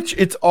With Twitch,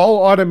 it's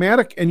all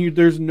automatic, and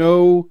there's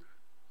no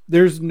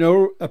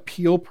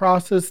appeal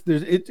process.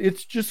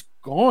 It's just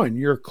gone.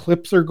 Your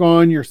clips are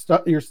gone. Your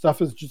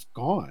stuff is just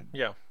gone.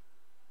 yeah.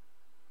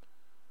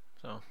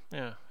 So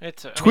yeah,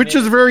 it's. I mean, Twitch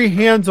is very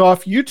hands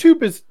off.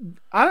 YouTube is.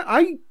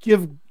 I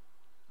give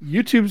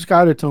YouTube's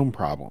got its own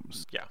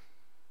problems. Yeah.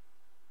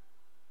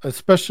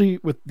 Especially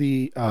with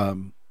the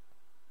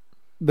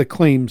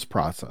claims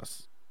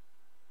process,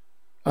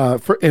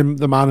 and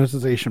the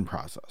monetization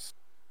process.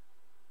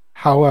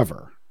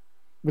 However,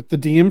 with the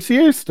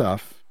DMCA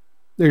stuff,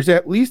 there's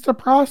at least a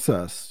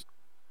process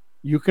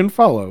you can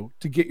follow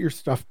to get your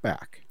stuff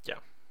back. Yeah.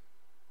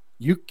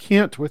 You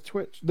can't with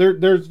Twitch.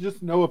 There's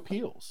just no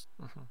appeals.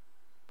 Mm-hmm.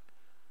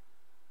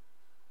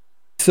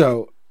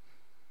 So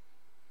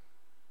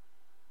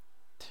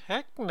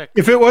Technically,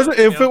 if it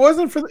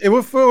wasn't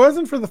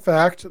for the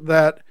fact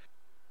that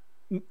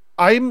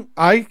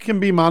I can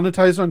be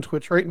monetized on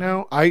Twitch right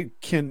now, I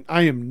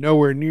am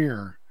nowhere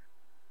near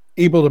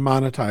able to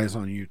monetize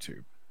on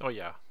YouTube. Oh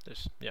yeah,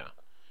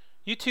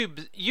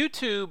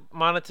 YouTube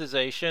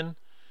monetization.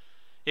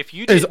 If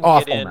you didn't Is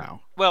awful get in,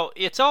 now. well,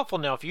 it's awful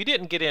now. If you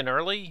didn't get in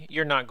early,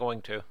 you're not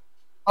going to.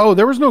 Oh,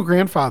 there was no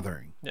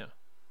grandfathering. Yeah.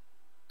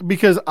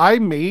 Because I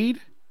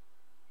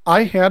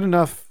had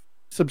enough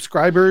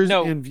subscribers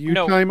and view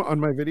time on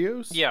my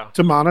videos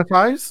to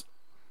monetize,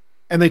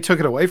 and they took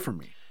it away from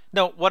me.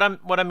 No, what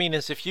I mean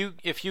is if you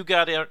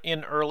got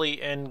in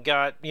early and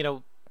got,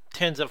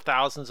 tens of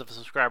thousands of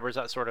subscribers,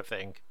 that sort of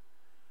thing.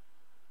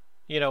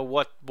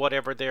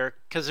 Whatever there,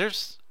 because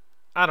there's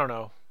I don't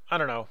know.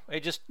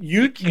 It just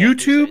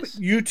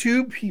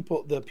YouTube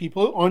people, the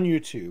people on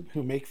YouTube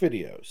who make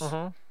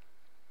videos,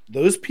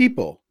 those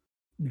people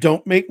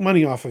don't make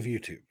money off of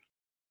YouTube.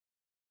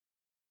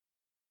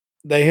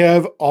 They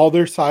have all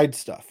their side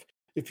stuff.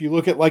 If you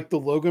look at like the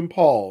Logan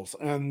Pauls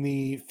and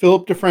the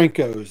Philip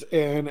DeFrancos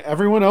and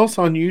everyone else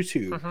on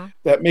YouTube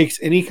that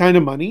makes any kind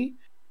of money,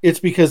 it's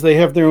because they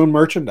have their own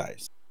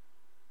merchandise.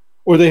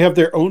 Or they have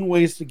their own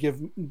ways to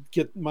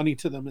get money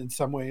to them in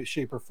some way,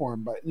 shape, or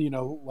form, by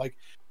like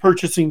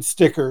purchasing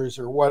stickers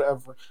or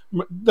whatever.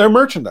 Their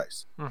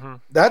merchandise.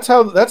 That's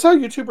how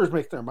YouTubers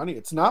make their money.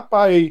 It's not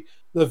by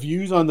the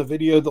views on the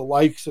video, the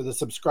likes, or the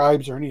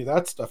subscribes, or any of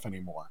that stuff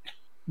anymore.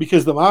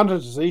 Because the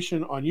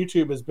monetization on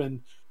YouTube has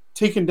been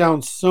taken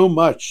down so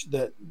much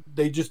that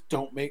they just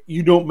don't make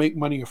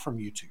money from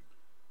YouTube.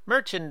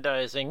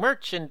 Merchandising.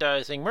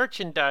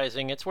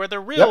 It's where the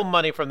real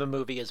money from the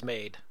movie is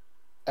made.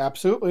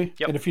 Absolutely.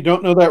 Yep. And if you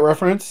don't know that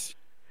reference,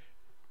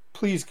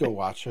 please go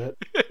watch it.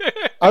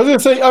 I was gonna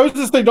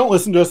say don't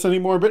listen to us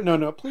anymore, but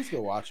no, please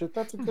go watch it.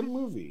 That's a good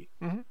movie.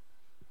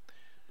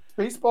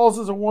 Spaceballs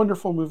is a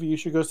wonderful movie. You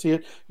should go see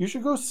it.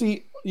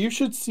 You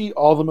should see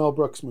all the Mel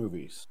Brooks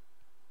movies.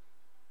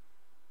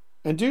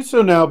 And do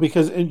so now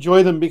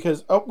enjoy them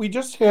because we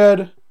just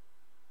had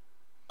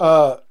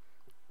Frau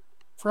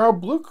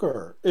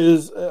Blucher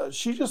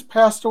she just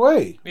passed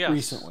away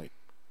recently.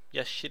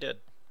 Yes, she did.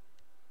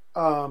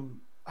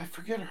 I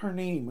forget her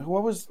name.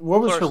 What was her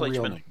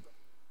real name?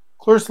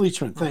 Cloris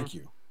Leachman. Thank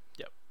you.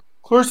 Yep.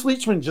 Cloris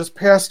Leachman just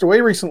passed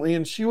away recently,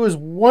 and she was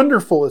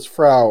wonderful as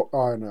Frau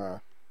on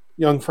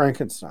Young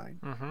Frankenstein,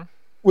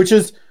 which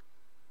is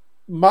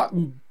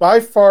by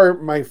far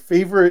my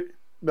favorite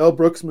Mel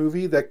Brooks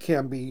movie that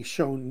can be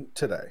shown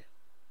today.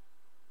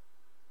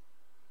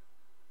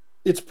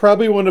 It's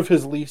probably one of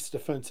his least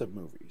offensive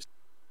movies.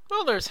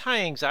 Well, there's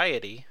High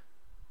Anxiety.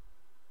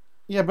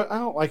 Yeah, but I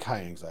don't like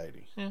High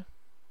Anxiety. Yeah.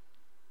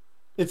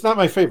 It's not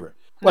my favorite.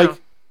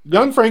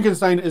 Young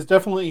Frankenstein is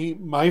definitely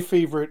my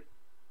favorite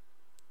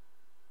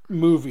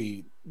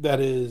movie that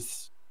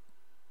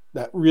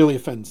really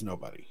offends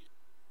nobody.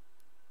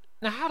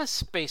 Now, how does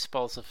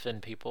Spaceballs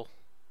offend people?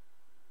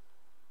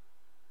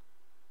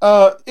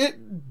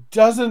 It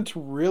doesn't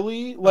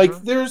really.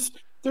 There's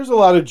a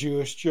lot of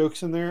Jewish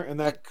jokes in there, and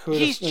that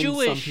could offend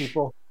some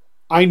people.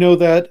 I know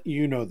that,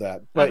 you know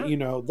that, but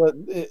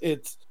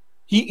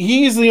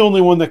he's the only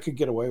one that could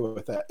get away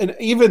with that. And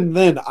even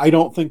then, I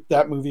don't think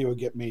that movie would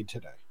get made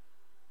today.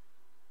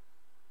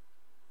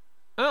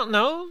 I don't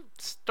know.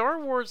 Star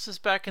Wars is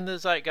back in the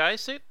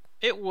zeitgeist.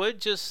 It would,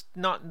 just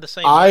not in the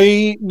same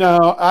way.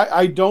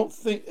 I don't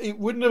think it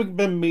wouldn't have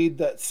been made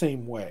that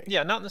same way.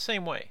 Yeah, not in the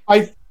same way.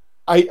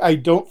 I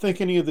don't think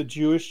any of the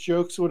Jewish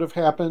jokes would have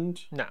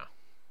happened. No.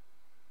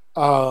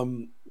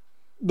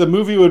 The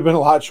movie would have been a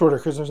lot shorter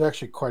because there's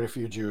actually quite a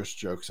few Jewish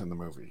jokes in the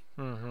movie.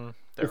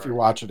 If you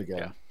watch it again.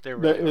 Yeah, there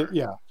really are.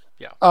 Yeah.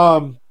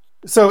 Yeah.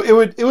 So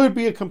it would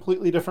be a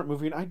completely different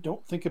movie, and I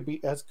don't think it'd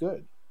be as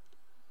good.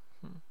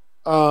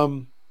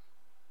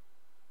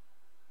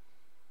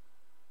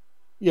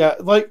 Yeah,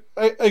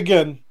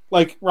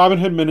 Robin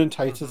Hood Men in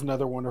Tights is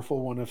another wonderful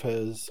one of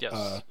his.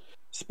 Yes.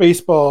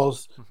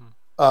 Spaceballs.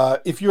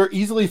 If you're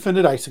easily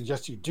offended, I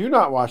suggest you do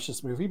not watch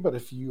this movie. But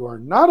if you are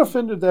not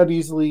offended that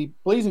easily,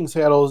 Blazing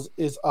Saddles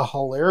is a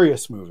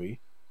hilarious movie.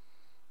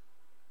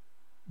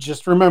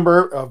 Just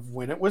remember of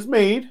when it was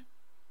made.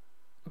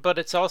 But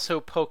it's also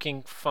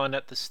poking fun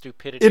at the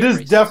stupidity of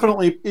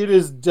racism. It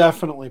is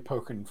definitely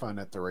poking fun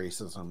at the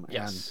racism.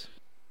 Yes.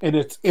 And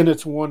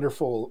it's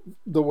wonderful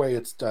the way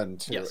it's done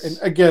too. Yes. And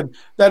again,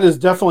 that is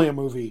definitely a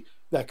movie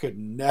that could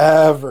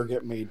never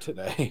get made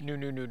today. No.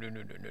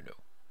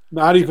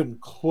 Not even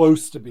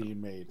close to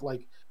being made.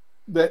 Like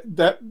that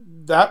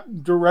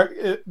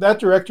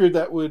director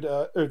that would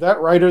or that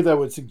writer that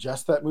would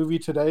suggest that movie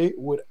today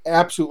would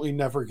absolutely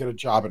never get a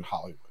job in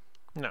Hollywood.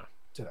 No.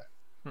 Today.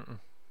 Mm-mm.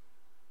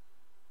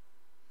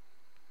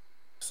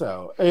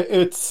 So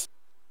it's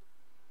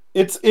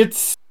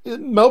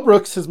Mel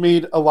Brooks has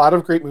made a lot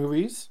of great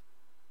movies,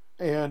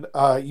 and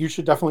you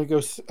should definitely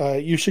go.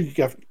 You should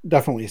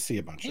definitely see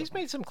a bunch. He's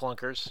made some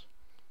clunkers.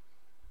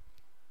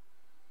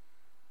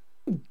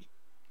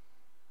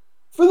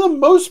 For the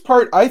most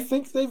part, I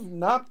think they've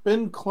not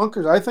been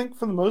clunkers. I think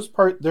for the most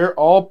part, they're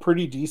all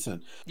pretty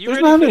decent.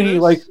 There's not any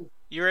like.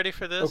 You ready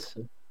for this?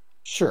 Okay.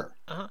 Sure.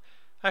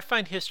 I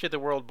find History of the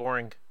World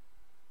boring.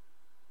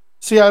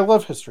 See, I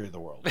love History of the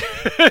World.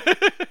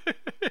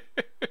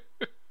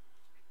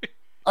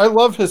 I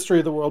love History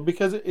of the World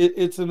because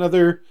it's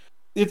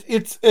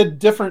a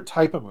different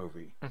type of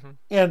movie. Mm-hmm.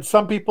 And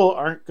some people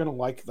aren't going to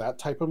like that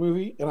type of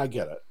movie, and I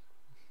get it.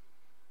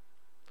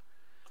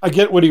 I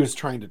get what he was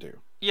trying to do.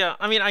 Yeah,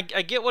 I mean, I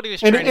get what he was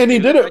trying to do. And he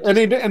did it, and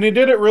he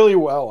did it really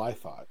well, I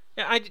thought.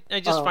 Yeah, I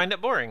just find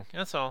it boring.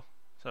 That's all.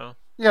 So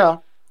yeah,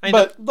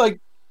 but like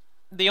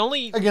the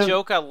only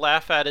joke I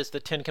laugh at is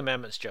the Ten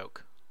Commandments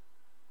joke.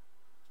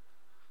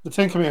 The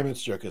Ten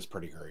Commandments joke is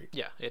pretty great.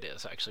 Yeah, it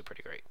is actually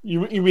pretty great. You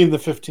mean the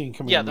 15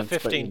 Commandments? Yeah, the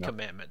 15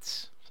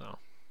 Commandments. So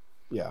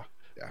yeah.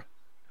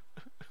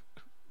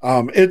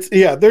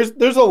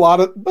 There's a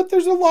lot of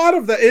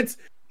that.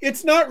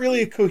 It's not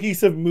really a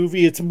cohesive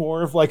movie. It's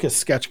more of like a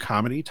sketch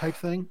comedy type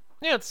thing.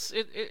 Yeah,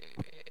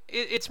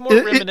 it's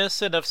more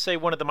reminiscent of, say,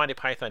 one of the Monty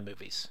Python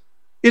movies.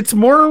 It's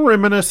more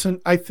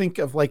reminiscent, I think,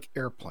 of like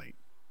Airplane.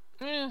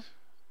 Eh.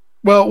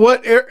 Well,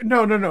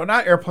 no,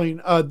 not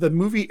Airplane. The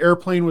movie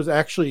Airplane was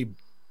actually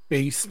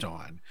based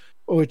on,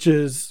 which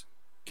is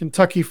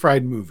Kentucky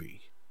Fried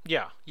Movie.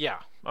 Yeah.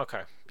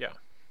 Okay.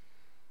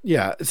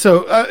 Yeah.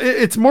 So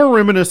it's more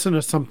reminiscent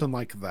of something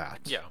like that.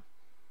 Yeah.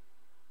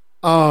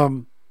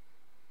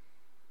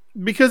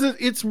 Because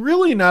it's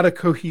really not a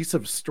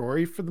cohesive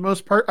story for the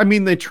most part. I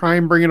mean, they try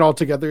and bring it all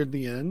together at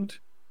the end.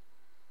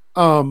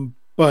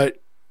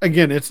 But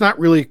again, it's not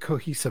really a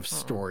cohesive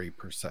story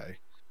per se.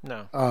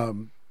 No.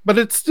 But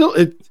it's still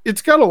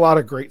it's got a lot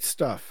of great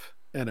stuff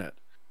in it.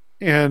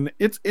 And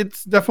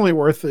it's definitely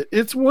worth it.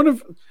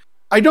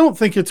 I don't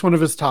think it's one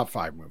of his top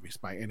 5 movies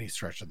by any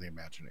stretch of the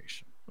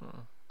imagination.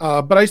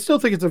 But I still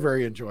think it's a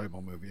very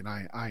enjoyable movie, and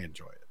I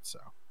enjoy it. So,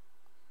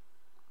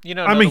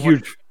 I'm a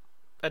huge.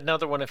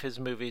 Another one of his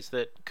movies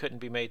that couldn't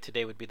be made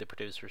today would be The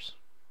Producers.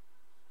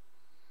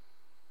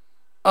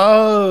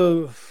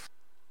 No.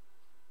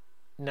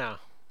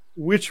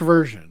 Which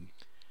version?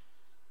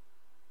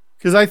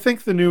 Because I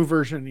think the new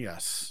version,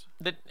 yes.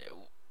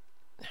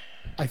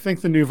 I think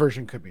the new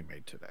version could be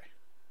made today.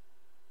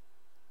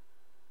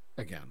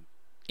 Again.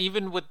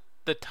 Even with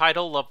the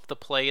title of the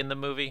play in the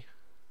movie?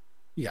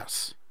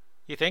 Yes.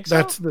 You think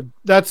so?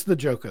 That's the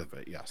joke of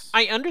it, yes.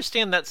 I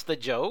understand that's the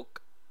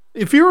joke.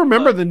 If you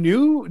remember, the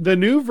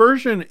new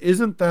version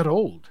isn't that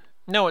old.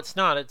 No, it's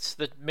not. It's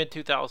the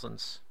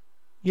mid-2000s.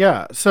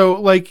 Yeah, so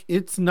like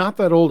it's not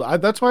that old.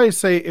 That's why I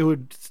say it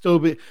would still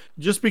be,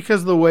 just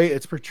because of the way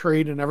it's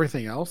portrayed and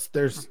everything else.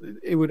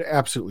 It would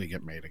absolutely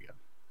get made again.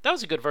 That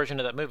was a good version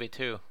of that movie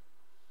too.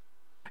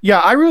 Yeah,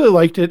 I really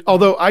liked it.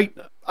 Although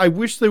I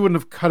wish they wouldn't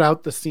have cut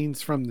out the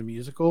scenes from the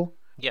musical.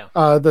 Yeah.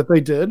 That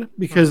they did,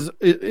 because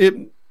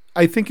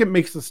I think it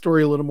makes the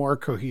story a little more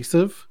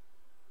cohesive.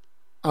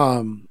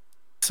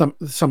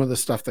 Some of the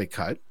stuff they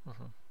cut.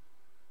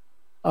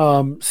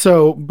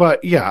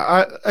 But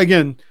yeah,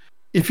 again,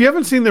 if you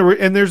haven't seen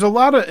and there's a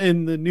lot of,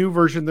 in the new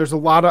version, there's a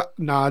lot of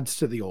nods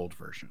to the old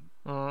version,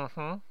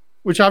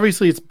 which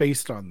obviously it's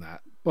based on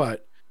that,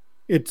 but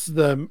it's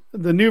the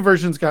new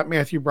version's got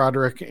Matthew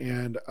Broderick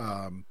and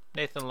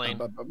Nathan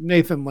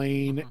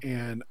Lane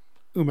and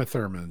Uma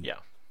Thurman. Yeah.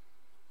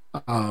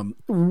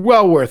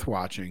 Well worth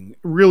watching.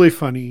 Really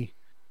funny.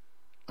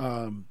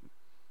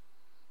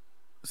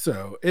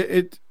 So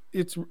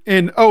it's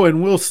and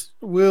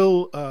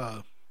Will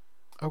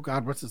oh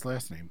God, what's his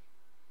last name?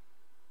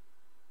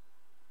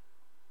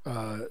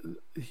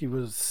 He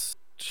was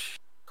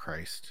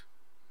Christ.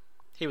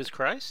 He was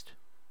Christ?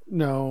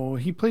 No,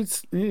 he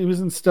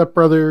was in Step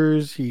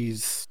Brothers.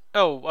 He's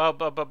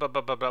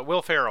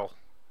Will Ferrell.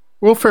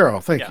 Will Ferrell,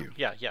 thank you.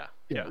 Yeah.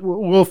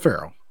 Will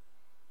Ferrell.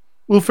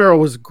 Will Ferrell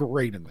was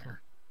great in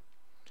there.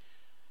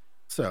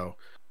 So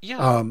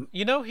yeah,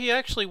 he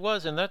actually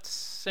was, and that's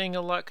saying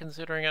a lot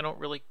considering I don't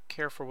really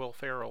care for Will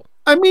Ferrell.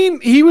 I mean,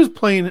 he was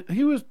playing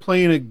it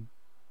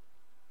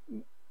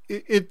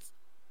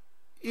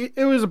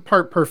was a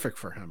part perfect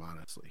for him,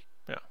 honestly.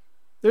 Yeah.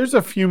 There's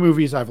a few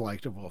movies I've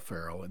liked of Will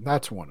Ferrell, and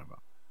that's one of them.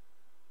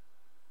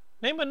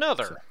 Name So,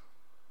 another.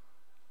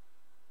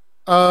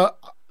 uh,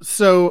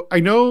 so I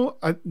know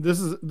this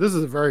is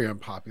a very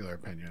unpopular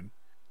opinion.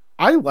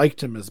 I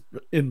liked him as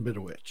in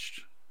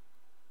Bewitched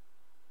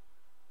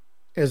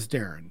as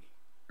Darren,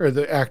 or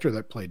the actor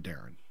that played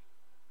Darren.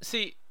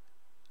 See,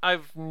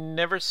 I've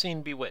never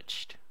seen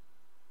Bewitched.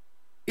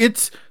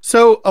 It's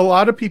so a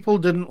lot of people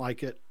didn't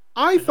like it.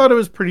 I Uh-huh. thought it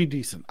was pretty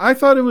decent. I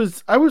thought it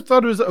was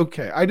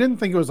okay. I didn't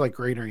think it was like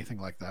great or anything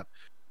like that.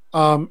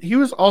 He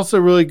was also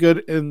really good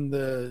in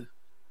the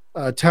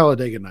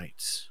Talladega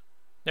Nights.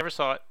 Never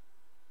saw it.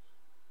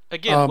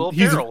 Again, Will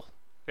He's Ferrell.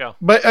 Yeah.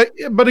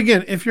 but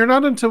again, if you're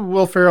not into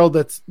Will Ferrell,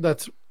 that's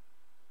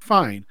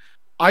fine.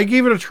 I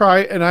gave it a try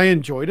and I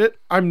enjoyed it.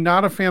 I'm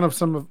not a fan of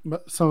some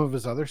of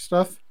his other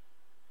stuff.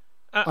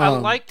 I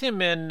Um, liked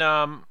him in.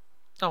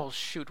 Oh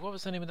shoot, what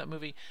was the name of that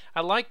movie?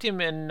 I liked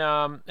him in,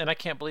 and I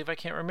can't believe I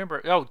can't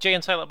remember. Oh, Jay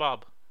and Silent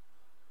Bob.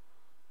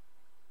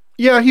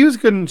 yeah, he was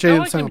good in I Jay and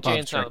liked him Silent Jay Bob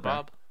and Strike Silent Back.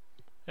 Bob.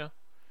 Yeah,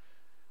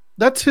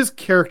 That's his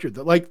character.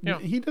 That like yeah.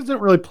 he doesn't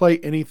really play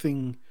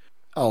anything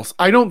else.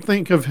 I don't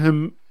think of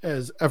him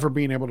as ever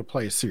being able to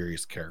play a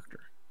serious character.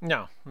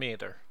 No, me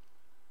either.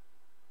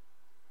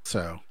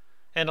 So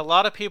And a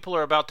lot of people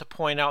are about to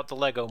point out the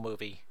Lego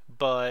Movie,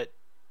 but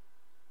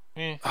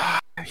eh,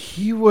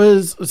 he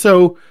was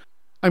so.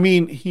 I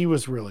mean, he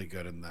was really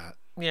good in that.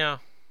 yeah.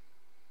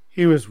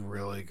 He was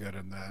really good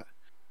in that.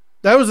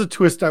 That was a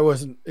twist I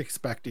wasn't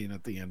expecting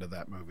at the end of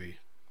that movie.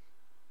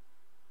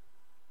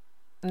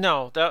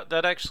 No,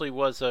 that actually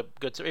was a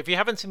good. If you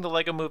haven't seen the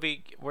Lego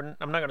Movie, I'm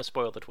not going to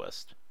spoil the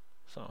twist.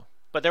 So,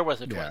 but there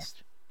was a Yeah,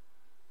 twist.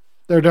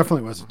 there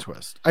definitely was a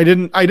twist. I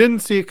didn't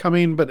see it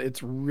coming, but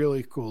it's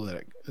really cool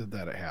that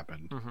it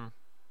happened. Hmm.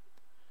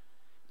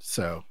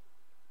 So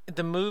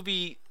The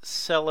movie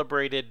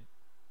celebrated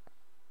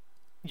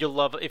your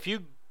love. If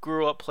you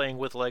grew up playing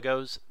with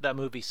Legos, that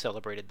movie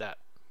celebrated that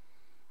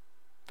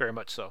very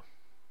much so.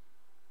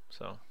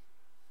 So,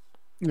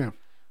 yeah,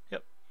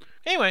 yep.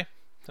 Anyway,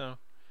 so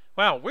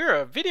wow, we're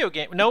a video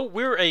game. No,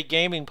 we're a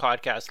gaming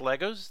podcast.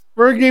 Legos,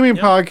 we're a gaming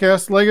yep.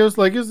 podcast. Legos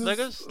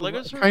Legos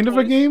is are kind of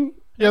a toys. game.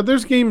 Yeah, Yep.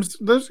 there's games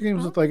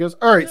Uh-huh. with Legos.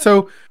 All right, Yeah.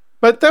 so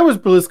but that was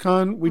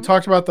BlizzCon. We Mhm.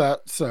 talked about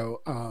that.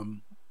 So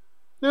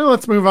now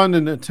let's move on to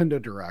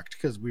Nintendo Direct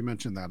because we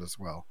mentioned that as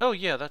well. Oh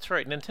yeah, that's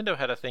right. Nintendo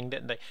had a thing,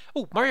 didn't they?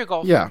 Oh, Mario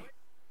Golf. Yeah.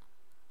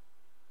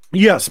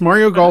 Yes,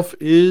 Mario Uh-huh. Golf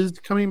is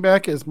coming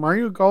back as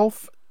Mario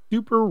Golf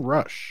Super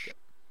Rush.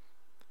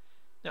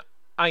 Now,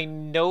 I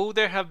know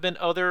there have been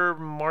other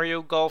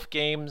Mario Golf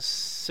games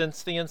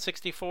since the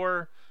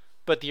N64,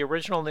 but the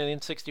original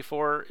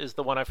N64 is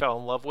the one I fell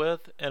in love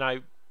with, and I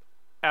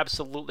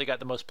absolutely got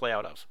the most play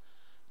out of.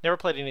 Never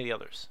played any of the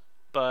others,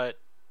 but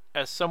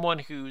as someone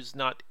who's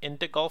not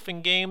into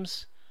golfing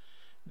games,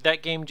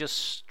 that game just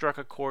struck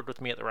a chord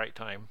with me at the right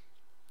time.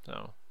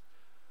 So,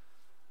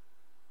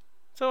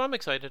 so I'm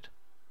excited.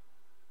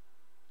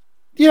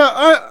 Yeah,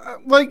 I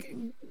like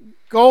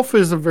golf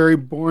is a very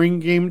boring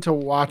game to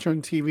watch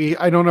on TV.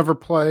 I don't ever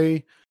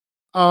play.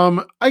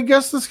 I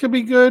guess this could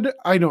be good.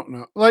 I don't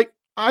know. Like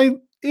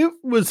it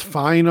was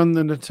fine on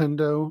the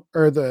Nintendo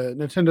or the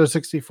Nintendo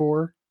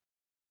 64.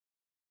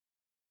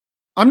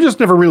 I'm just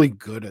never really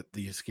good at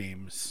these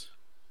games.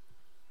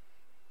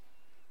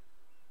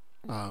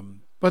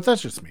 But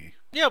that's just me.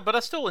 Yeah, but I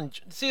still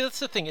see. That's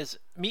the thing is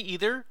me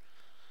either,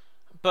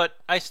 but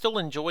I still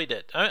enjoyed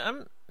it.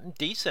 I'm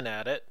decent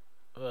at it,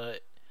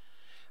 but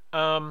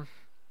um,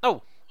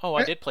 oh, oh,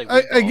 I did play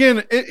Wii Again,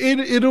 Golf.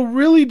 it'll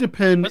really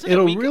depend. Was it a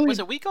It'll Wii? Was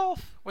really it Wii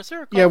Golf? Was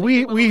there a yeah. golfing We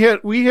game on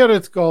the we Wii? had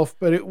its golf,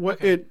 but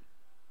Okay, it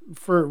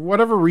for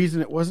whatever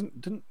reason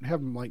didn't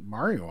have like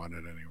Mario on it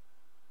anymore,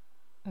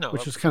 no,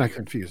 which that is was kind of weird.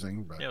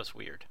 confusing. But Yeah, it was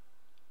weird.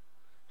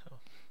 So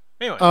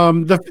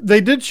anyway,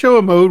 they did show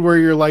a mode where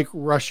you're like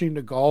rushing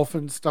to golf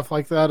and stuff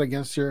like that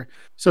against your.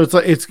 So it's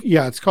like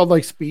it's called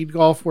like speed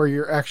golf where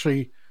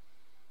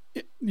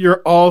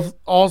you're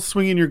all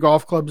swinging your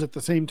golf clubs at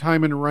the same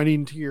time and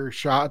running to your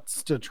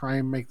shots to try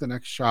and make the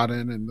next shot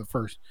in the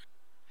first.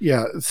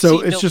 Yeah, so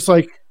see, it's no, just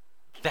like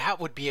that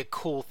would be a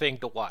cool thing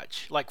to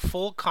watch, like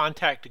full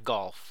contact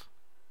golf.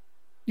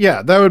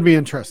 yeah, that would be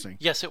interesting.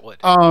 Yes, it would.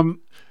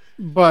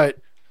 But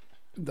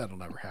that'll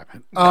never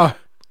happen. No.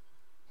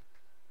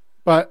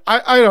 But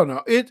I don't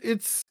know.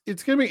 It's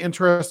gonna be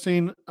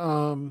interesting.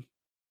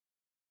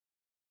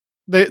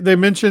 They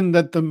mentioned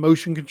that the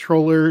motion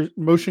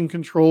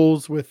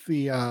controls with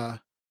the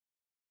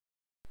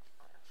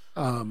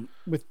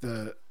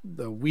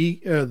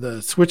Wii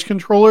the Switch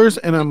controllers,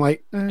 and I'm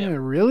like, Yep.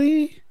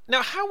 really?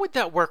 Now, how would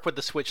that work with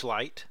the Switch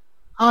Lite?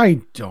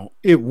 I don't.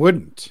 It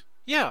wouldn't.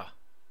 Yeah,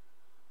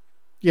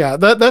 Yeah,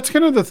 that's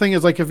kind of the thing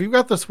is like if you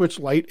got the Switch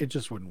Lite, it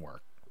just wouldn't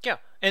work. yeah,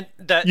 and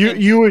that You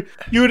and you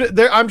would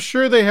I'm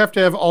sure they have to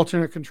have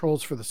alternate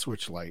controls for the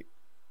Switch Lite.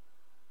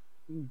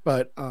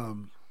 But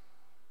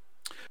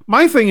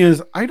my thing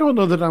is I don't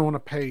know that I want to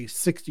pay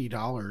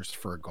 $60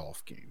 for a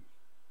golf game.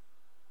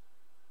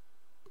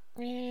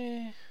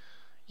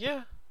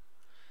 yeah,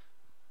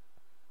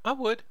 I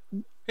would.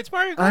 It's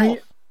Mario I Golf.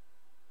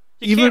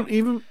 You can't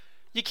even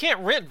you can't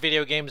rent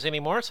video games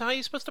anymore. So how are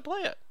you supposed to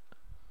play it?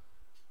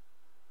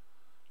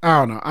 I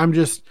don't know.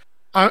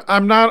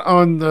 I'm not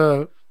on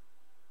the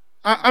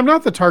I'm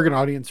not the target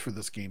audience for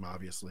this game,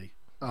 obviously.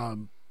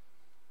 Um,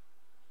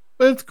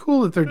 but it's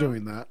cool that they're Yeah.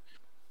 doing that.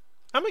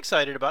 I'm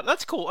excited about it.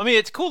 That's cool. I mean,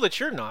 it's cool that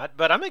you're not,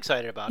 but I'm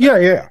excited about it. Yeah,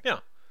 yeah. Yeah.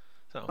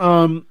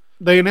 So,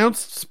 They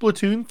announced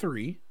Splatoon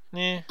 3.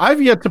 yeah.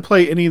 I've yet to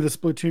play any of the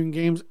Splatoon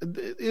games.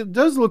 It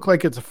does look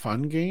like it's a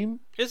fun game.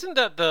 Isn't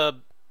that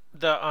the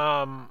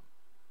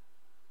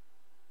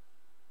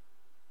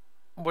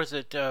what is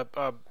it?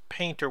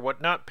 Paint or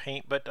what? Not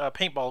paint, but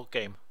paintball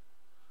game.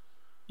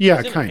 Yeah,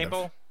 Isn't it kind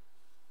paintball? of.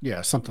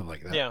 Yeah, something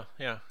like that. Yeah,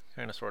 yeah,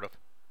 kind of, sort of.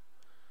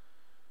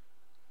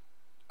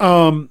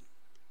 Um.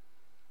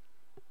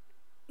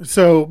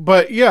 So,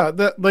 but yeah,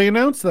 that they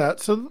announced that.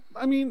 So,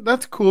 I mean,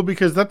 that's cool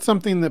because that's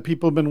something that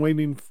people have been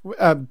waiting.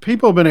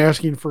 People have been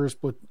asking for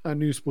a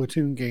new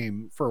Splatoon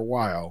game for a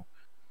while.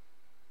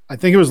 I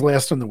think it was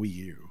last on the Wii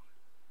U.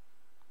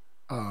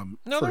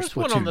 No, For there's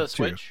one on the Splatoon 2.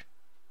 Switch.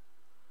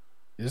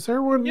 Is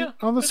there one Yeah,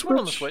 on the there's Switch? one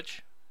on the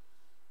Switch.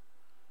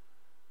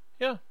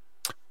 Yeah.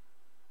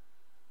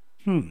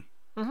 Hmm.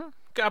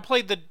 I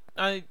played the.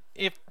 I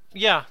if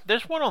yeah,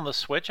 there's one on the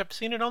Switch. I've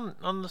seen it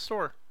on the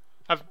store.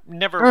 I've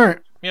never. All right.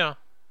 Yeah,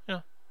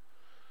 yeah.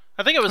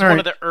 I think it was All one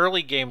right. of the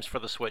early games for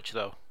the Switch,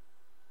 though.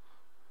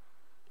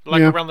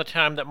 Like Yeah. around the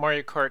time that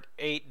Mario Kart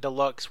 8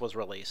 Deluxe was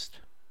released.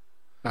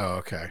 Oh,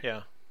 okay.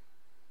 Yeah.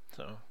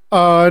 So.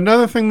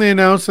 Another thing they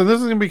announced, and this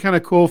is going to be kind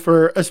of cool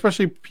for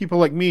especially people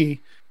like me,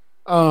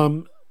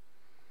 um,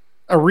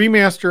 a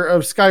remaster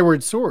of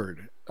Skyward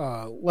Sword.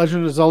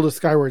 Legend of Zelda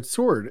Skyward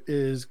Sword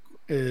is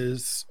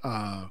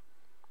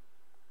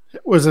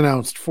was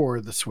announced for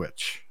the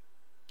Switch.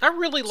 I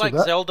really So like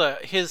that Zelda.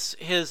 His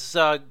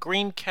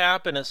green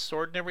cap and his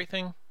sword and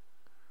everything.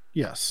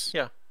 yes.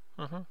 Yeah.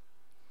 Uh-huh.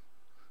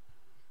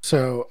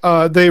 So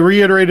they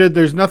reiterated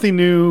there's nothing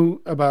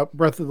new about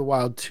Breath of the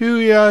Wild 2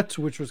 yet,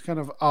 which was kind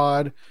of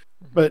odd.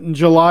 But in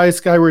July,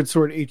 Skyward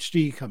Sword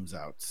HD comes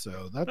out,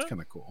 so that's Yeah,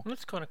 kind of cool.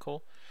 that's kind of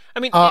cool. I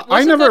mean, I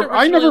wasn't that never,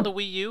 originally on the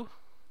Wii U?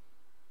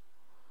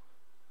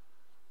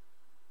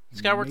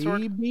 Skyward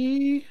Sword?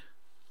 maybe.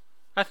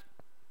 I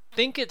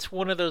think it's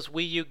one of those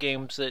Wii U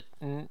games that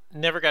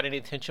never got any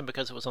attention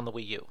because it was on the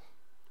Wii U.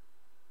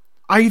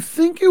 I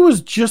think it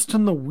was just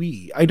on the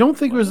Wii. I don't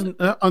think it was Was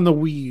it? on the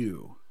Wii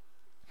U.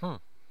 Hmm.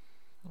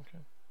 Okay.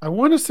 I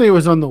want to say it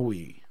was on the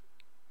Wii.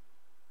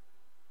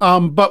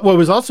 But what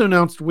was also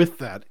announced with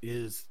that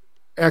is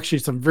actually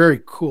some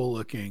very cool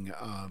looking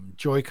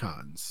Joy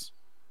Cons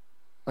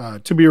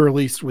to be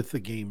released with the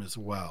game as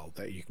well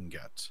that you can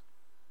get.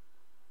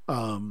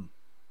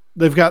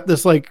 They've got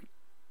this like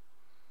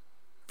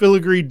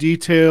filigree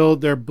detail.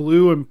 They're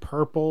blue and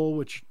purple,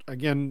 which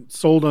again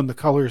sold on the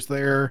colors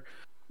there,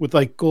 with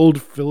like gold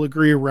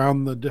filigree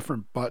around the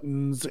different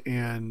buttons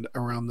and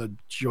around the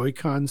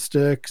Joy-Con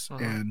sticks,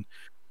 and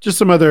just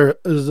some other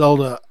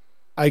Zelda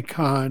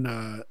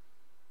icon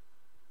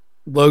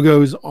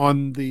logos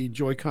on the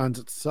Joy-Cons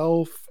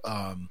itself.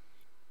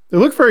 They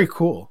look very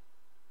cool.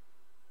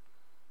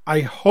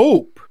 I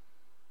hope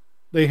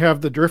they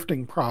have the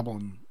drifting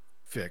problem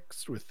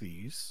fixed with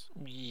these,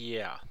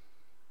 Yeah.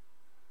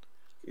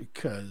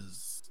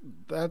 because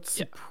that's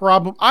Yeah. a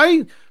problem.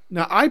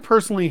 I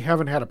personally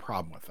haven't had a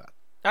problem with that.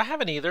 I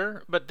haven't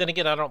either, but then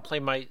again, I don't play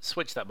my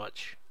Switch that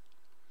much.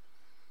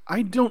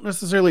 I don't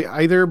necessarily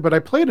either, but I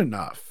played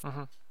enough.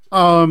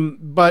 Mhm.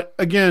 But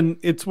again,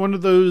 it's one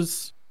of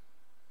those.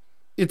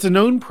 It's a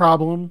known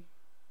problem.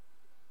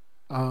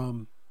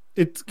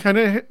 It's kind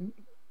of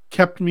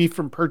kept me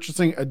from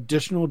purchasing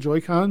additional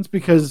Joy-Cons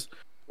because,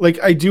 like,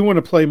 I do want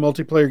to play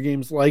multiplayer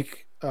games,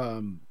 like,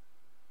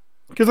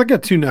 because I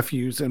got two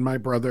nephews and my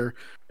brother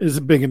is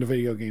big into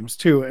video games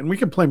too, and we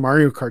can play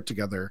Mario Kart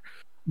together.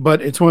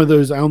 But it's one of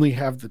those. I only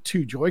have the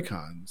two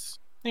Joy-Cons.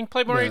 You can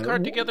play Mario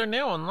Kart together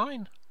now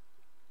online.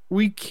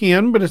 We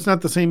can, but it's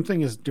not the same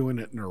thing as doing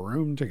it in a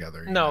room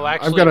together. No, know?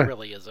 actually, it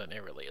really isn't.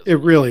 It really isn't. It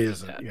really It's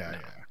isn't. that. Yeah,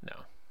 No,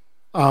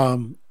 yeah.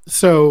 no.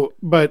 So,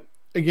 but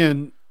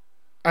again,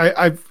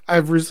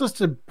 I've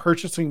resisted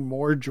purchasing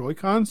more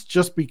Joy-Cons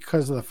just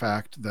because of the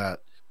fact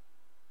that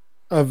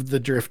of the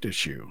drift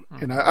issue,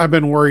 and I've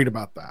been worried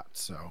about that.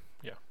 So,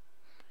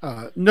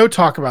 yeah. No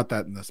talk about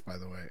that in this, by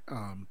the way.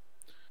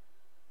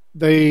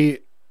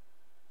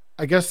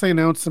 I guess they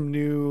announced some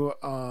new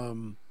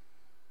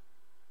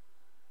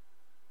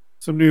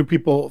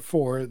people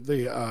for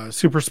the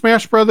Super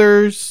Smash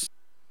Brothers.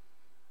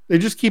 They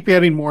just keep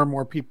adding more and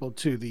more people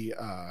to the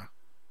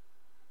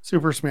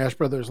Super Smash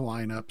Brothers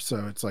lineup,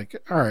 so it's like,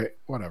 all right,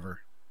 whatever.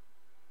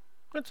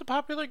 It's a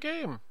popular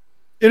game.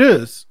 It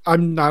is.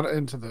 I'm not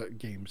into the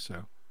game,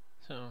 so.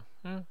 So,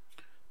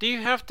 do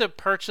you have to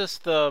purchase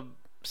the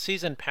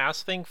season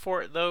pass thing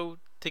for it though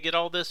to get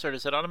all this, or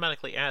does it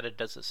automatically added?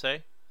 Does it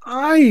say?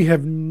 I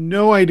have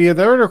no idea.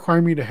 That would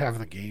require me to have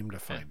the game to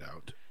find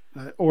out,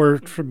 or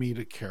for me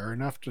to care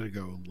enough to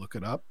go look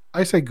it up.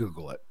 I say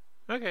Google it.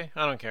 Okay,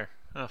 I don't care.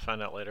 I'll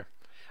find out later.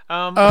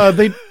 Um,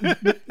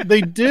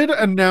 They did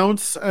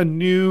announce a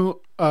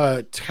new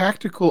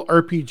tactical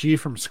RPG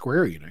from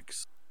Square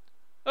Enix.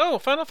 oh,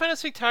 Final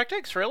Fantasy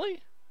Tactics,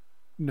 really?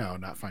 No,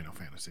 not Final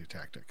Fantasy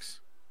Tactics.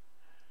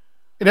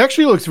 It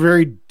actually looks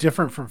very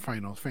different from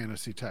Final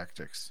Fantasy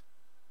Tactics.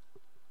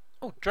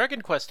 Oh,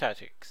 Dragon Quest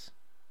Tactics.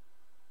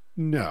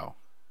 No.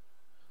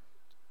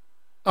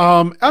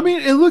 I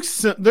mean, it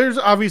looks. There's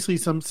obviously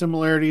some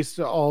similarities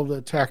to all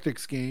the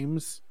tactics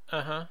games.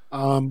 Uh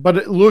huh. But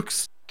it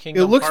looks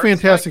Kingdom Hearts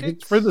fantastic.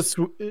 It's for Tactics?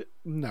 the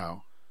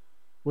no.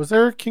 Was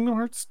there a Kingdom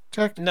Hearts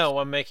Tactics? No,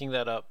 I'm making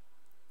that up.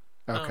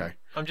 Okay.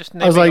 I'm just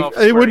I was naming like, off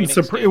Square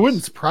Enix it wouldn't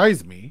games.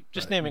 surprise me.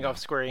 Just But, naming off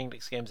Square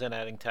Enix games and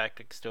adding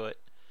tactics to it.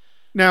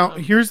 Now,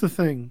 Um, here's the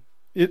thing.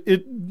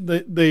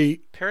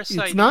 It's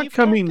Parasite not Eve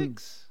coming.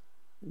 Tactics?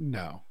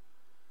 No,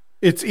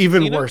 it's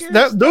even worse.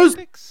 Xenogears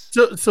Tactics?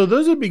 So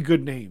those would be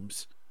good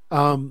names.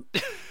 Um,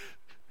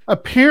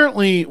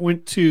 apparently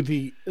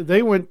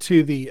they went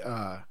to the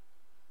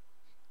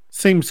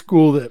same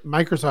school that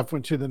Microsoft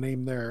went to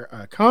name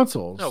their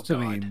consoles Oh, to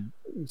God. name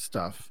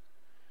stuff.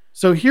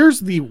 So here's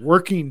the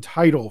working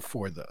title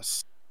for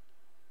this: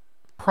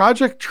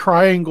 Project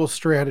Triangle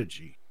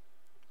Strategy.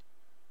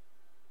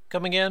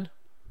 Come again?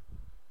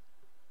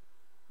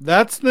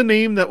 That's the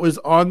name that was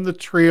on the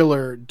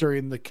trailer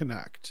during the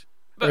Connect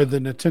or But the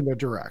Nintendo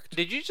Direct.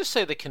 did you just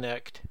say the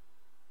Kinect?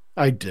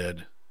 I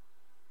did.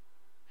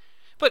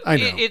 But I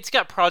know. it's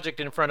got Project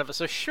in front of it,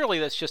 so surely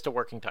that's just a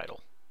working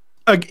title.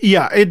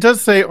 Yeah, it does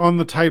say on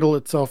the title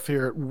itself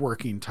here,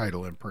 working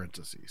title in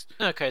parentheses.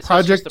 Okay, so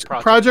it's just the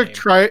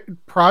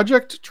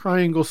Project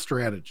Triangle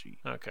Strategy.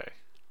 Okay.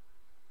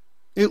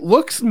 It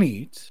looks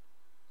neat.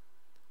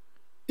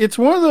 It's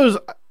one of those.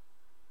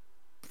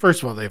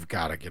 First of all, they've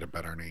got to get a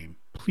better name,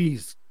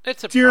 please.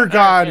 It's a Dear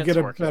God, it's get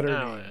a working. better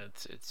No, name.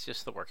 it's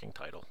just the working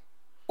title.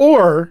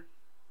 Or,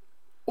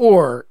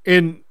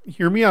 and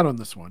hear me out on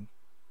this one.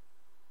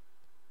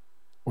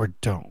 Or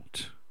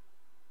don't.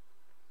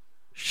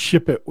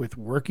 Ship it with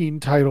working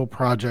title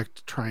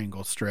Project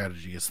Triangle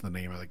Strategy is the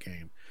name of the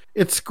game.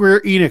 It's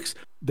Square Enix.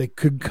 They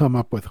could come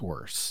up with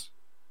worse.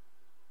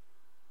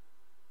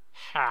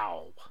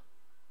 How?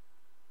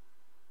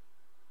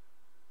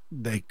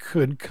 They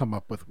could come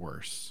up with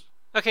worse.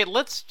 Okay,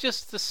 let's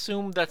just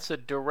assume that's a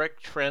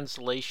direct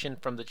translation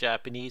from the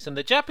Japanese, and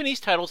the Japanese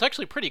title is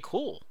actually pretty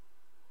cool.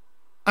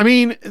 I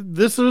mean,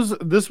 this was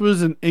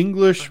an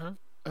English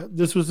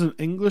this was an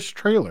English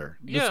trailer.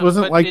 This Yeah,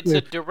 wasn't but like it's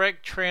a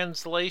direct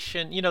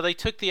translation. You know, they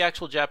took the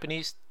actual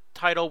Japanese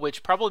title,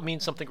 which probably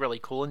means something really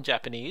cool in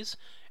Japanese,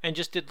 and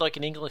just did like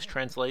an English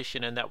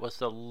translation, and that was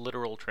the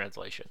literal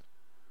translation.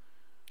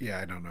 yeah,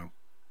 I don't know.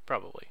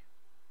 Probably.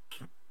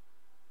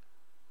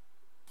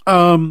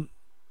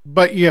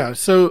 But yeah,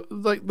 so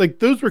like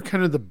those were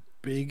kind of the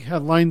big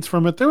headlines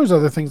from it. There was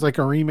other things like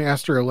a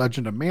remaster of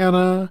Legend of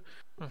Mana.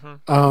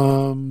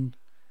 Mm-hmm.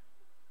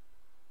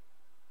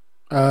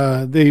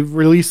 They've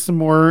released some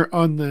more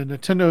on the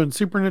Nintendo and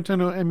Super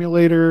Nintendo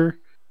emulator.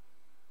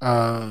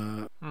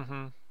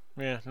 Mm-hmm.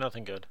 Yeah,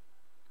 nothing good.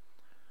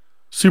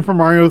 Super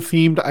Mario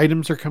themed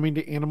items are coming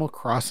to Animal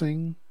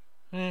Crossing.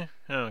 I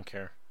don't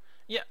care.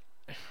 Yeah,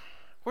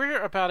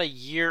 we're about a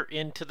year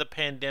into the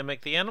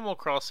pandemic. The Animal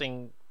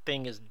Crossing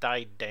thing has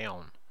died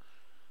down.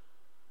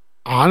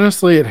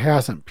 Honestly, it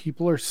hasn't.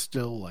 People are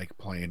still like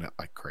playing it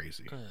like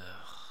crazy. Ugh.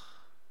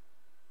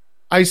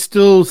 I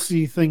still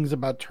see things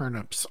about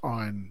turnips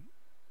on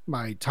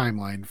my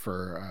timeline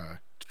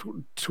for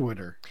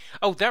Twitter.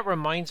 Oh, that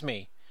reminds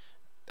me.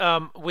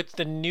 With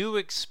the new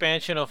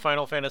expansion of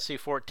Final Fantasy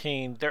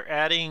XIV, they're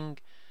adding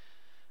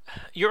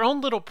your own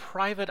little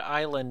private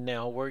island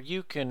now where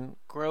you can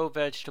grow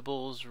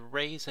vegetables,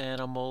 raise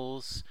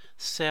animals,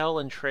 sell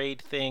and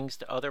trade things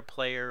to other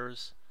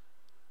players.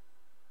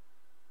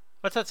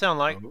 What's that sound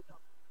like?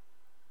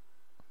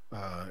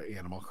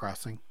 Animal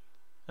Crossing.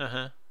 Uh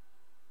huh.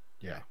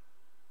 Yeah.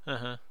 Uh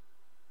huh.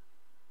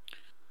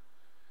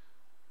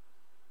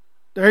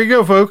 There you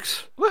go,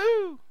 folks.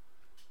 Woohoo!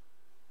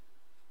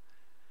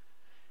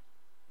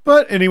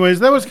 But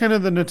anyways, that was kind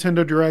of the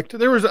Nintendo Direct.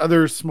 There was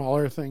other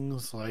smaller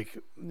things like,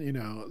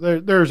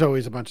 there's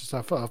always a bunch of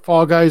stuff.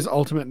 Fall Guys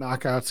Ultimate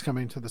Knockouts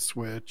coming to the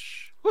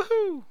Switch.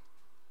 Woohoo!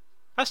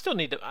 I still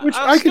need to. Which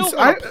I still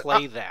want to I-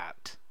 play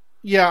that.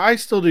 Yeah, I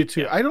still do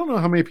too. Yeah. I don't know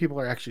how many people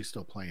are actually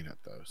still playing it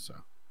though. So,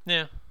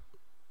 Yeah.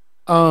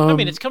 I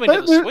mean, it's coming to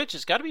but the Switch.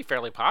 It's got to be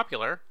fairly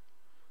popular.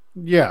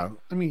 Yeah,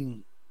 I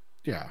mean,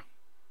 yeah.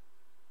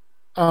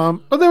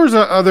 But there was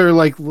other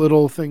like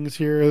little things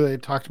here. They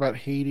talked about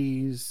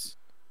Hades,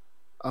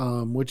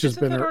 which has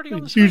Isn't been that already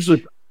on the hugely.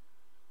 Switch?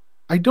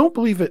 I don't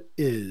believe it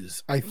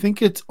is. I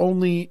think it's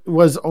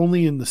was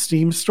only in the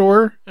Steam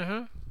store. Uh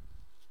huh.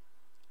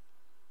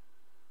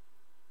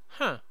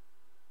 Huh.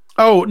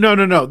 Oh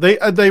no!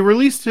 They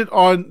released it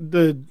on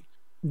the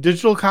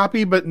digital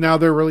copy, but now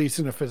they're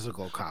releasing a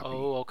physical copy.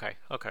 Oh, okay.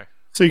 Okay.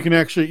 So you can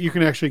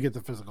actually get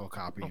the physical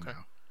copy Okay.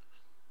 now,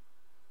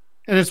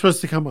 and it's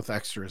supposed to come with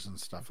extras and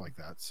stuff like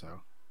that.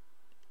 So,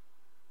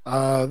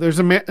 there's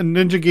a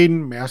Ninja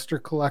Gaiden Master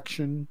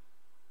Collection.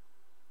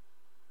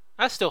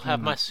 I still have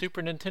my Mm.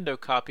 Super Nintendo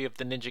copy of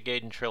the Ninja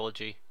Gaiden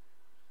trilogy,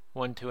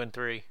 1, 2, and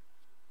 3.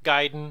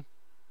 Gaiden.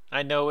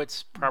 I know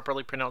it's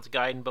properly pronounced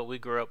Gaiden, but we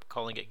grew up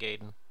calling it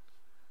Gaiden.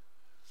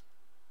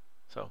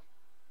 So.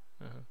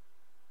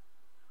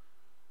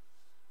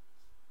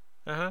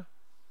 Uh huh.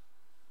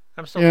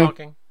 I'm still Yeah,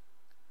 talking.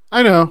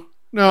 I know.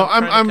 No,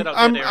 I'm trying to cut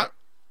out dead air.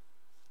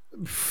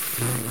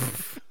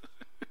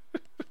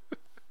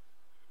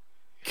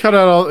 Cut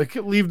out all,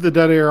 leave the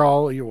dead air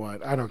all you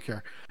want. I don't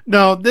care.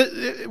 No,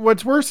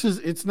 what's worse is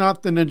it's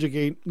not the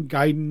Ninja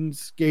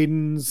Gaidens,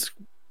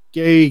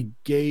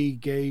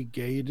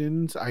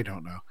 Gaidens. I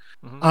don't know.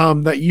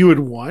 Mm-hmm. That you would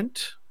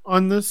want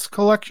on this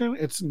collection.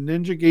 It's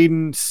Ninja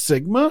Gaiden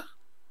Sigma,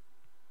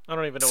 I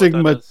don't even know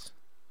what that is.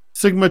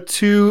 Sigma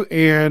 2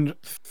 and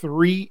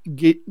 3,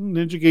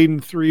 Ninja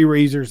Gaiden 3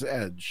 Razor's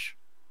Edge.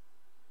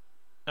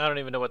 I don't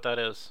even know what that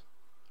is.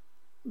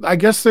 I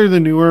guess they're the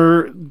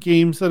newer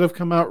games that have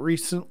come out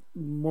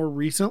more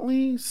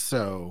recently.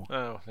 So,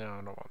 Oh, no, I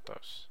don't want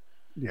those.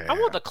 yeah, I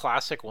want the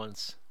classic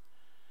ones.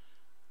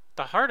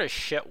 The hardest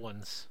shit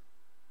ones.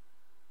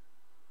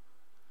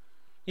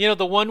 You know,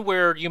 the one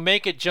where you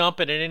make a jump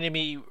and an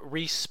enemy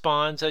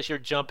respawns as you're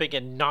jumping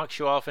and knocks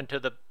you off into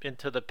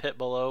the pit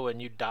below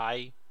and you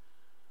die.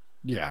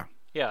 yeah.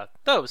 Yeah,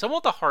 those. I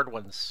want the hard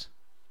ones.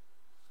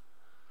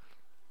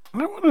 I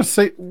want to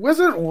say,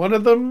 wasn't one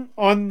of them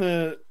on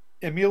the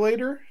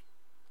emulator?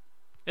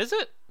 Is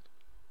it?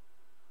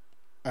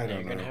 I don't know.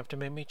 You're gonna have to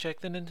make me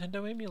check the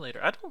Nintendo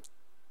emulator. I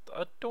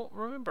don't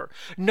remember.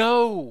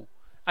 No,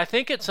 I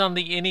think it's on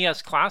the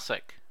NES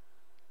Classic.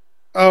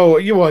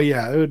 Oh, well,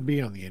 yeah, it would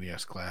be on the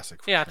NES Classic.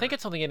 Yeah, I think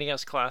it's on the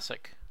NES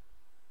Classic.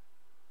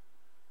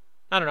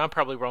 I don't know. I'm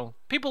probably wrong.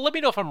 People, let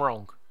me know if I'm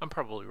wrong. I'm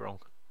probably wrong.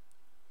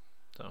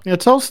 So. Yeah,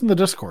 tell us in the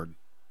Discord.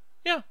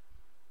 Yeah.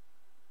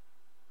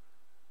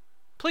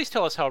 Please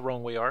tell us how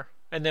wrong we are,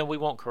 and then we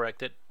won't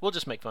correct it. We'll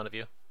just make fun of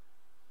you.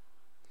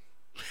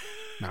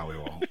 No, we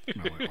won't.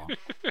 No, we won't.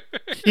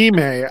 He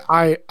may.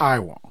 I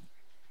won't.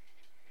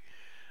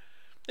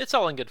 It's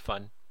all in good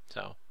fun.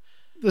 So.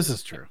 This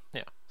is true.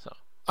 Yeah. So.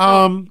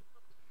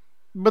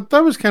 But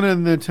that was kind of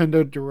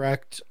Nintendo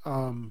Direct.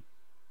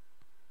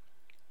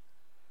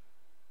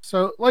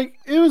 So like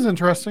it was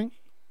interesting.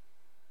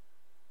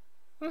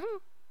 Mm-hmm.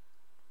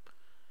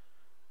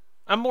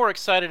 I'm more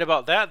excited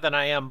about that than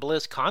I am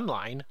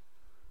BlizzConline.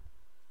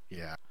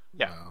 Yeah.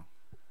 Yeah. No.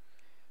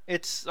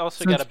 It's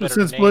also got a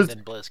better name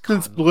than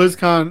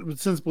BlizzCon.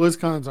 Since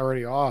BlizzCon's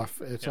already off,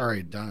 it's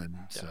already done.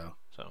 Yeah. So.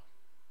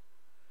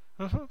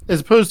 Mm-hmm. As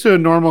opposed to a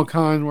normal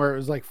con where it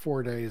was like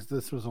 4 days,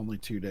 this was only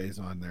 2 days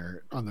on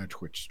their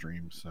Twitch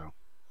stream. So.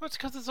 Well, it's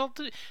because it's all.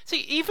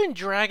 See, even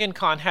Dragon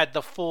Con had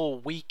the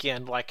full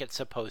weekend like it's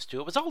supposed to.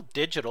 It was all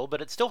digital,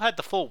 but it still had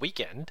the full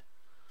weekend.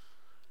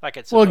 Like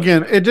it's. Well,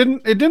 again, it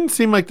didn't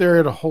seem like there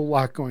had a whole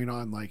lot going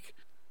on. Like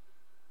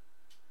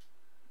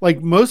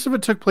most of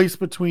it took place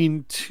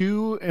between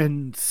 2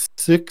 and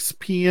 6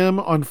 p.m.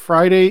 on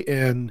Friday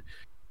and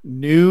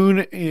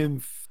noon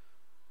and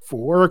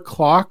 4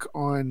 o'clock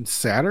on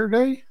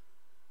Saturday.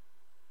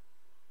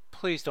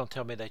 Please don't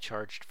tell me they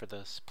charged for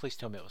this. Please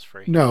tell me it was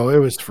free. No, it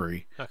was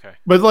free. Okay.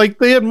 But like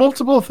they had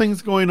multiple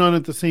things going on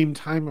at the same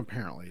time,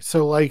 apparently.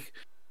 So like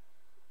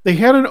they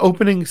had an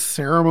opening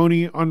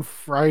ceremony on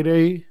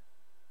Friday.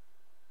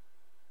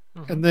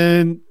 Mm-hmm. And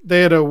then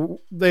they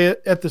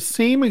at the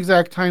same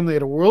exact time they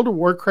had a World of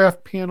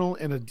Warcraft panel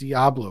and a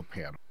Diablo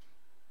panel.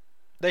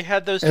 They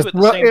had those two at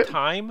the same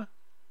time?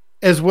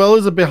 As well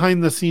as a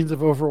behind the scenes of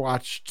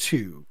Overwatch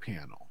 2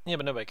 panel. Yeah,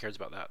 but nobody cares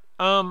about that.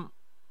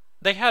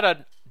 They had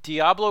a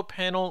Diablo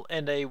panel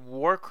and a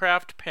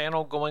Warcraft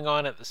panel going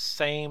on at the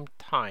same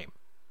time.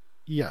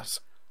 Yes.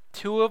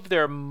 2 of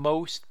their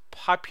most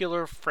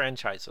popular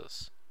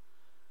franchises.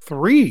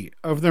 3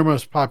 of their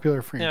most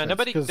popular franchises. Yeah,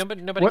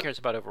 nobody cares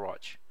about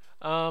Overwatch.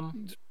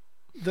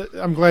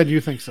 I'm glad you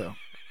think so.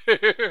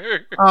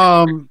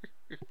 Well,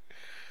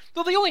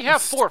 they only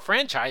have 4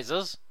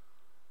 franchises.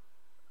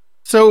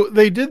 So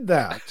they did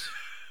that,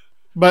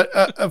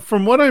 but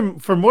from what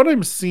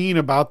I'm seeing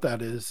about that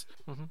is,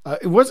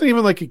 it wasn't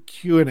even like a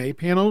Q&A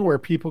panel where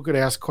people could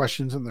ask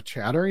questions in the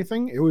chat or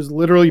anything. It was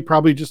literally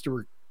probably just a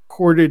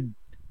recorded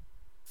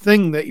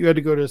thing that you had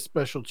to go to a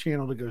special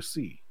channel to go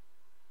see.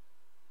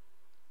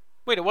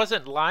 Wait, it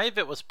wasn't live?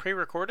 It was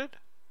pre-recorded?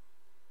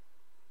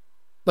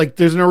 Like,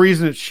 there's no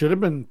reason it should have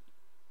been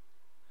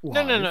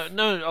live.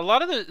 No. A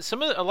lot of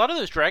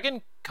those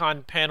Dragon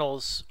Con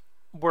panels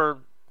were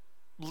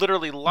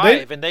literally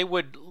live, and they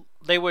would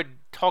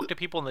talk to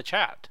people in the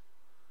chat.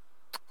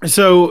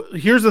 So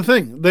here's the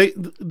thing: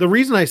 the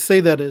reason I say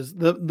that is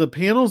the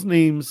panel's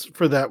names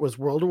for that was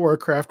World of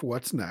Warcraft,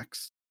 What's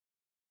Next,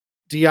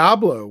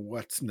 Diablo,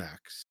 What's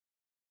Next,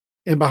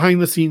 and Behind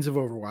the Scenes of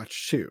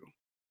Overwatch 2.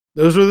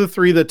 Those were the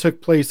 3 that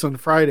took place on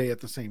Friday at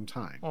the same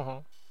time.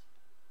 Uh-huh.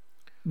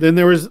 Then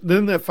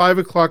at 5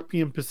 o'clock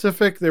p.m.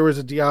 Pacific, there was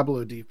a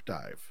Diablo deep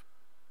dive,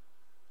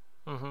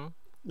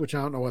 which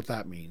I don't know what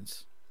that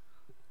means.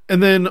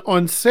 And then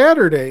on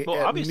Saturday,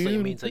 well, obviously noon,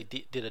 it means they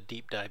did a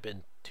deep dive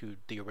into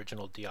the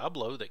original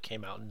Diablo that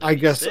came out in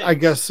 '96. I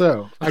guess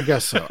so.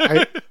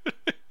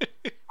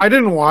 I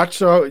didn't watch,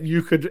 so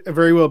you could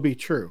very well be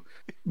true.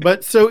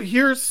 But so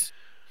here's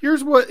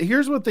what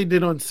they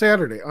did on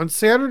Saturday. On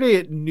Saturday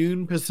at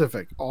noon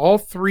Pacific, all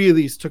three of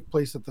these took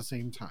place at the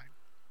same time.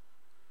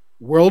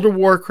 World of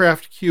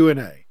Warcraft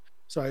Q&A.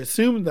 So I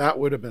assume that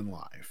would have been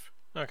live.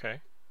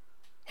 Okay.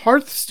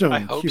 Hearthstone I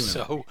hope Q&A.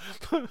 so.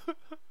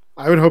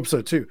 I would hope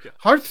so too. Yeah.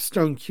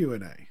 Hearthstone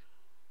Q&A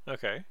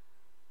Okay.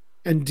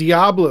 and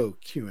Diablo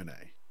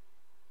Q&A.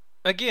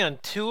 Again,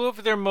 two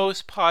of their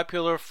most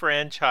popular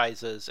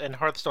franchises, and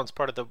Hearthstone's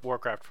part of the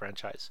Warcraft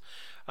franchise.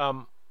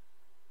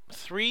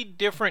 Three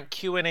different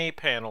Q&A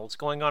panels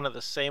going on at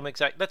the same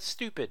exact... That's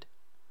stupid.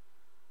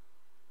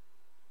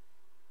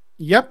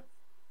 Yep.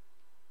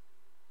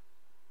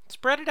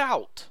 Spread it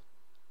out.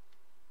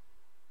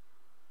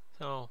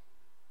 So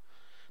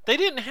they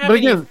didn't have But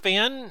any again,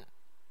 fan.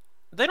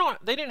 They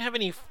didn't have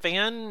any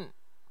fan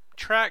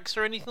tracks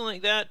or anything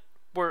like that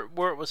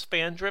where it was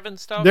fan driven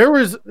stuff. there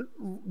was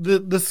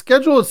the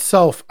schedule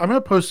itself. I'm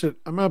gonna post it.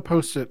 I'm gonna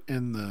post it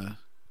in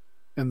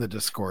the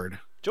Discord.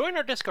 Join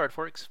our Discord,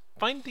 folks.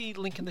 Find the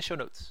link in the show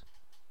notes.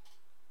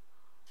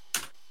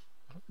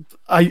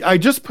 I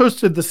just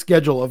posted the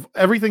schedule of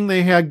everything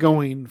they had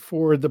going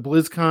for the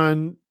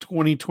BlizzCon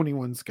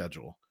 2021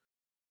 schedule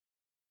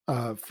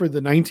for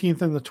the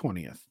 19th and the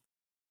 20th.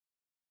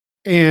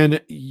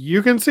 And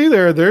you can see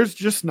there's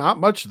just not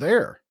much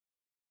there.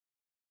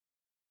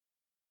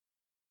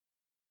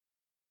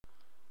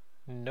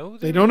 No,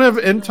 They don't have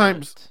end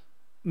times.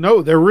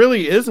 No, there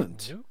really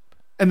isn't. Nope.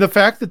 And the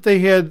fact that they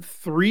had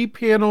 3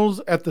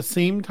 panels at the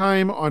same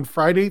time on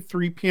Friday,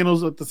 3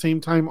 panels at the same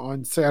time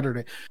on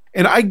Saturday.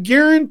 And I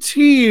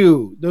guarantee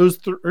you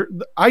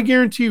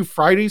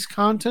Friday's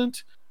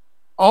content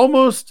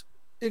almost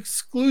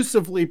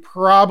exclusively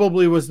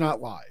probably was not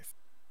live.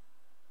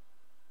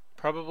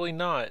 Probably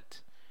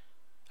not.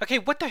 Okay,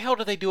 what the hell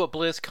do they do at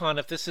BlizzCon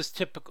if this is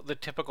the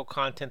typical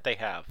content they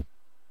have?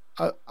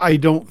 I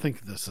don't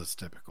think this is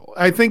typical.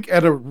 I think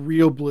at a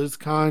real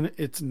BlizzCon,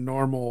 it's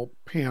normal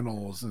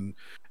panels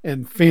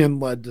and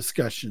fan-led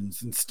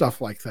discussions and stuff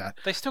like that.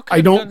 They still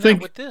could have done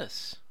that with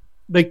this.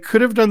 They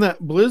could have done that.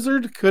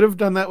 Blizzard could have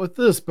done that with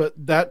this, but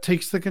that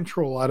takes the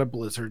control out of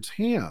Blizzard's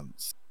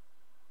hands.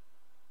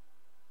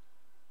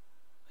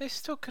 They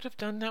still could have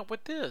done that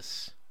with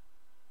this.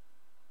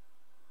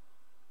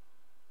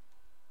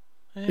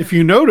 If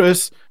you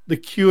notice, the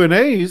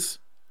Q&As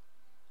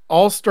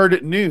all start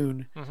at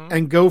noon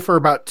and go for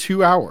about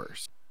 2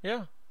 hours.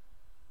 Yeah.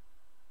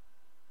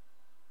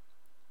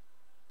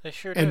 They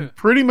sure and do.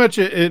 Pretty much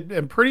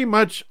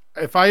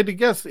if I had to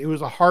guess, it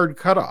was a hard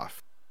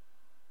cutoff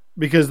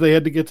because they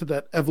had to get to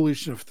that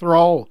Evolution of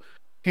Thrall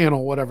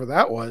panel, whatever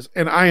that was.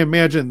 And I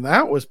imagine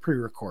that was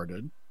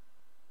pre-recorded.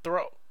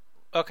 Thrall.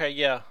 Okay,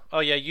 yeah.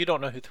 Oh, yeah, you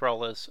don't know who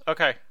Thrall is.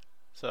 Okay.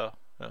 So,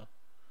 yeah.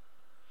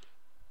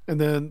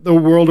 And then the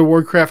World of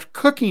Warcraft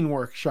cooking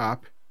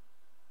workshop.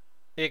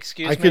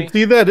 Excuse me? I could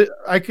see that.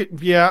 I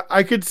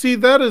could see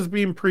that as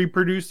being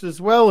pre-produced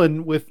as well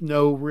and with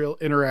no real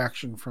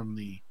interaction from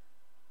the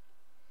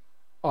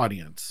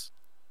audience.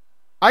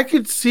 I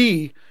could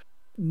see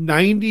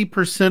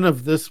 90%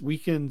 of this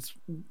weekend's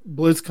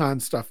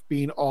BlizzCon stuff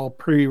being all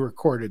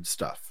pre-recorded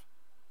stuff.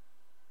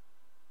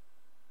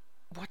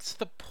 What's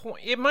the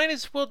point? It might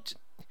as well...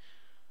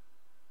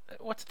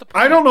 What's the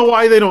point? I don't know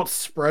why they don't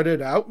spread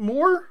it out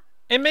more.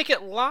 And make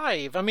it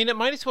live. I mean, it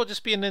might as well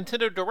just be a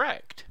Nintendo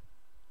Direct.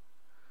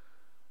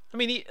 I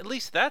mean, at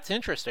least that's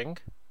interesting.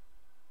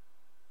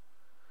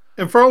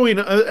 And for all we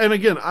know, and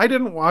again, I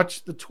didn't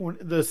watch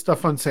the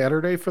stuff on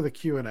Saturday for the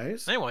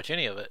Q&As. I didn't watch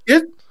any of it.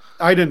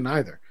 I didn't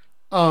either.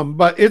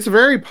 But it's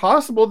very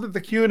possible that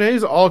the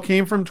Q&As all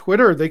came from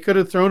Twitter. They could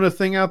have thrown a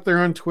thing out there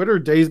on Twitter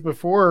days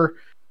before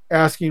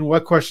asking,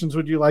 what questions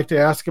would you like to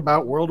ask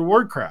about World of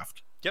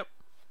Warcraft? Yep.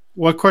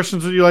 What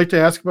questions would you like to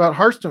ask about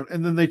Hearthstone?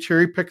 And then they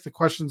cherry pick the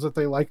questions that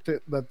they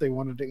that they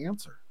wanted to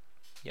answer.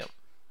 Yep.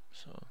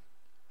 So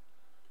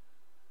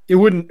it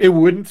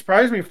wouldn't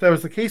surprise me if that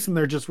was the case and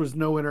there just was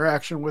no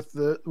interaction with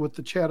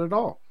the chat at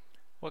all.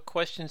 What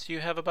questions do you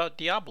have about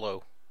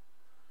Diablo?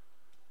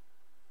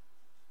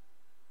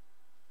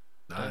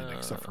 None,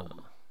 except for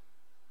one.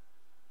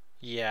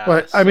 Yeah.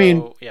 But I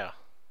mean, yeah.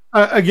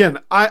 Again,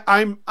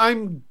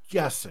 I'm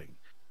guessing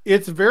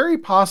it's very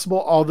possible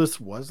all this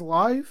was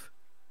live.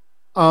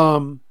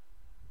 But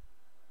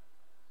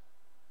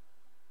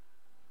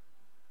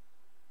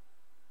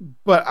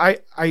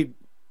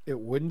it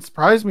wouldn't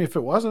surprise me if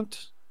it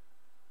wasn't.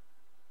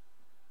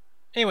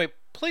 Anyway,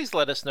 please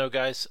let us know,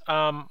 guys.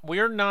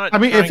 We're not. I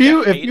mean, if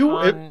you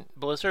on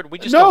Blizzard, we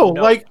just no, don't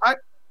know. like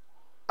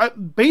I,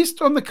 based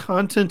on the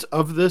content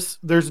of this,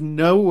 there's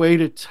no way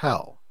to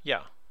tell.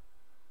 Yeah.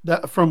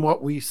 That from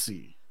what we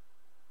see.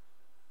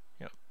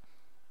 Yeah.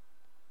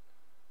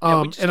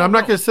 And I'm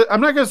not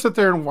gonna sit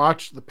there and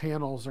watch the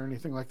panels or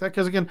anything like that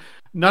because again,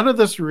 none of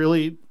this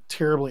really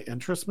terribly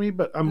interests me.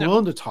 But I'm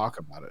willing to talk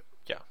about it.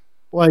 Yeah.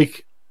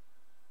 Like,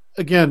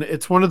 again,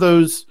 it's one of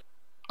those.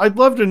 I'd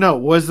love to know,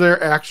 was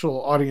there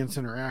actual audience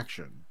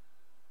interaction,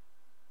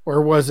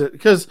 or was it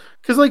because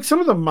like some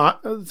of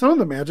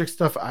the Magic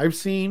stuff I've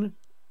seen,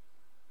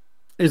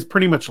 is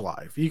pretty much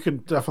live. You can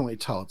definitely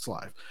tell it's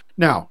live.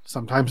 Now,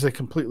 sometimes they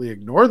completely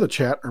ignore the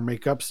chat or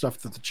make up stuff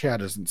that the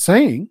chat isn't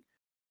saying.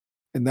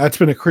 And that's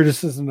been a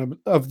criticism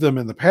of them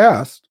in the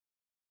past.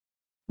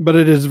 But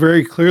it is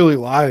very clearly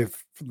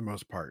live for the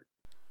most part.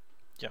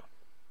 Yeah.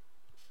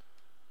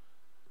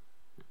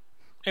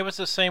 It was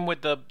the same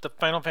with the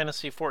Final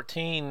Fantasy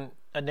XIV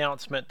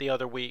announcement the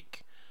other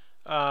week.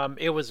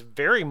 It was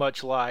very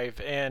much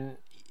live, and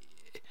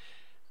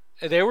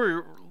they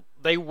were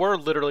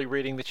literally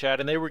reading the chat,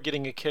 and they were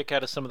getting a kick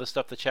out of some of the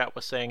stuff the chat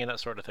was saying and that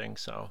sort of thing.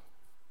 So,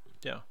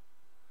 yeah,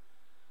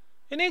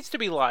 it needs to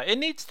be live. It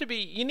needs to be.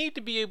 You need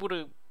to be able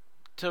to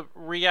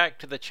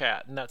react to the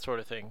chat and that sort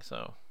of thing.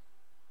 So,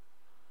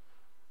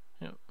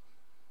 yeah.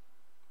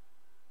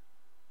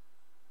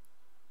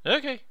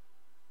 Okay.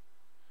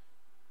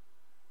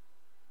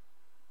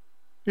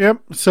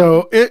 Yep.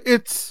 So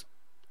it's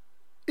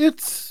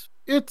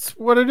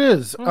what it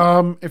is.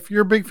 If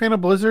you're a big fan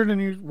of Blizzard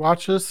and you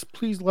watch this,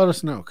 please let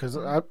us know, because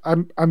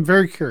I'm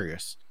very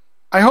curious.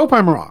 I hope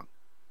I'm wrong.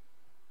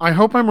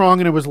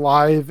 And it was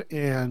live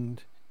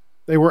and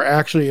they were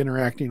actually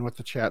interacting with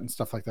the chat and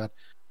stuff like that.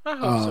 I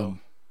hope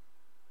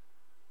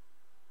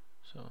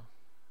so.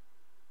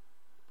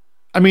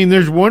 I mean,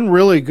 there's one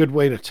really good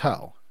way to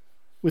tell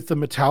with the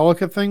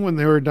Metallica thing when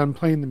they were done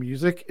playing the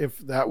music. If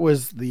that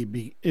was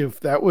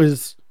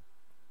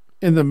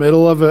in the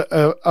middle of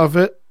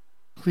it,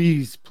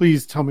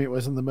 please tell me it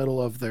was in the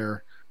middle of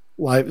their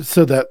live,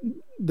 so that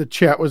the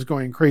chat was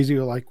going crazy.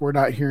 Like, we're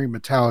not hearing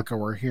Metallica,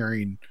 we're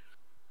hearing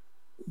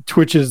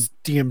Twitch's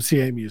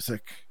DMCA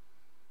music.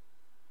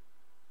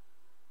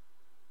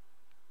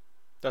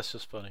 That's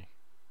just funny.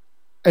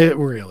 It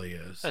really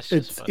is. That's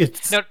just funny.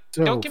 Now,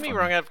 so don't get me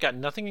wrong, I've got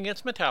nothing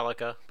against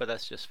Metallica, but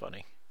that's just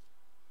funny.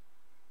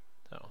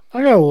 So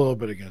I got a little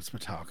bit against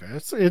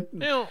Metallica.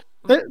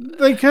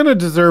 They kind of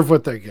deserve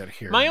what they get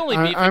here. My only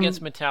beef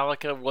against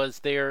Metallica was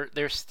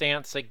their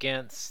stance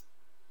against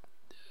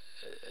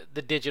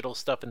the digital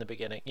stuff in the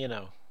beginning.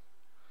 Yeah.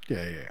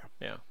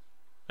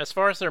 As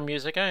far as their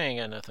music, I ain't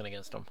got nothing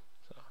against them.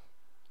 So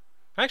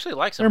I actually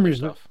like some of their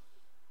stuff.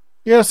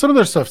 Yeah, some of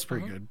their stuff's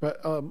pretty good, but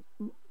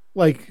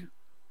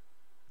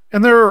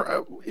and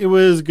it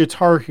was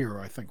Guitar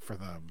Hero, I think, for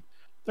them.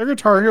 Their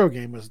Guitar Hero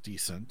game was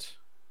decent.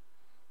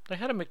 They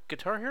had a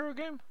Guitar Hero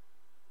game?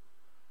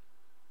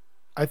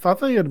 I thought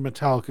they had a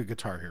Metallica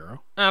Guitar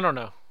Hero. I don't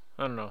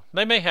know.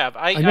 They may have.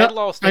 I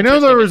lost. I know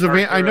there was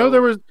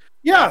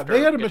Yeah, they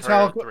had a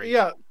Metallica.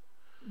 Yeah,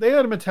 they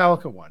had a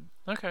Metallica one.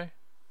 Okay.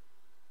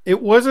 It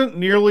wasn't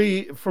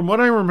nearly, from what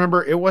I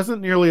remember, it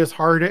wasn't nearly as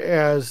hard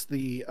as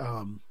the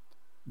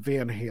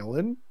Van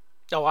Halen.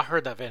 Oh, I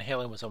heard that Van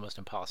Halen was almost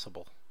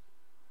impossible.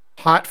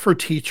 Hot for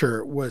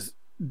Teacher was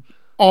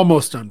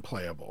almost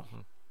unplayable. Mm-hmm.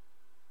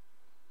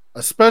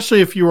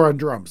 Especially if you were on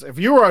drums. If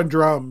you were on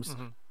drums,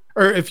 mm-hmm.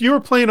 or if you were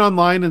playing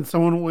online and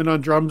someone went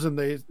on drums and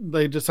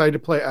they decided to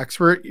play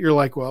expert, you're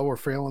like, well, we're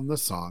failing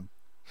this song.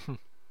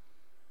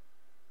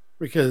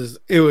 Because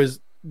it was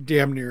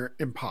damn near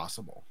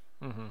impossible.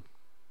 Mm-hmm.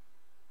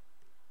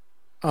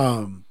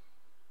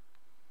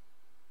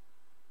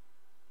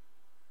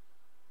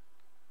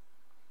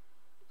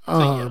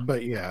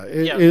 But yeah,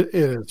 it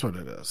is what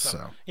it is.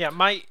 So yeah,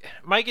 my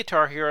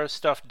Guitar Hero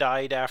stuff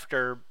died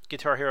after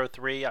Guitar Hero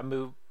 3. I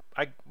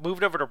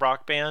moved over to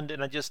Rock Band,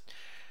 and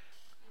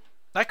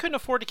I couldn't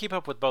afford to keep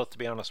up with both, to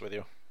be honest with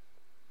you.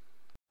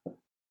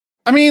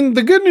 I mean,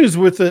 the good news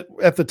with it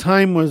at the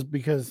time was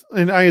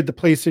and I had the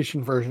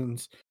PlayStation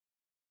versions.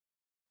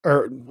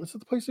 Or was it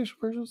the PlayStation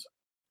versions?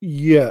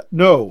 Yeah,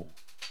 no.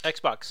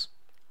 Xbox.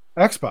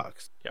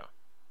 Yeah.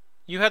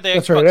 You had the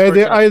That's Xbox right.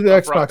 I had the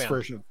of Xbox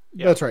version.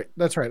 Yeah.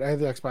 That's right. I had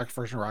the Xbox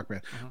version of Rock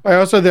Band. Mm-hmm. I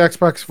also had the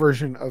Xbox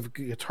version of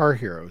Guitar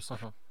Heroes.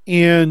 Mm-hmm.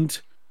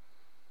 And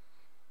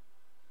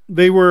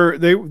they were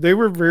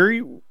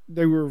very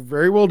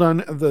well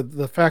done.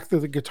 The fact that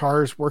the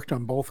guitars worked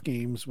on both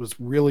games was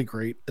really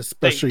great,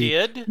 especially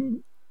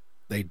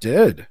They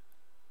did.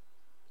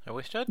 I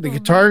wish I'd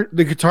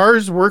the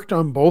guitars worked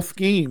on both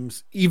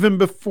games even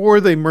before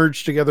they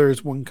merged together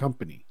as one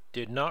company.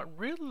 Did not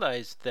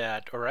realize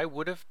that, or I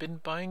would have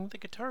been buying the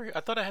guitar. I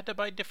thought I had to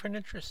buy different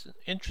instruments.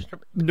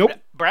 Nope.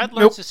 Brad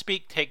Learns to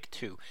Speak Take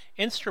 2.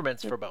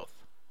 Instruments for both.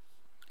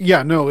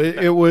 Yeah, no,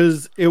 it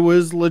was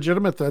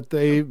legitimate that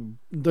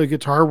the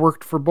guitar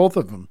worked for both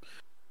of them.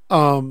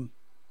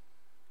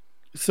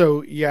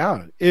 So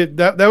yeah,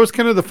 that was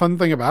kind of the fun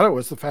thing about it,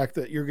 was the fact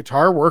that your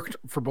guitar worked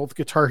for both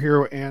Guitar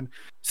Hero and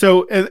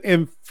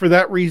for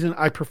that reason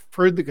I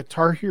preferred the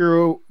Guitar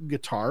Hero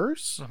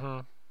guitars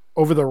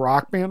over the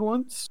Rock Band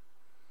ones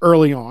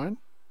early on.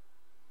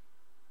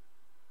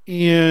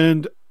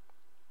 And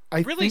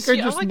I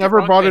just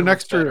never bought an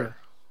extra.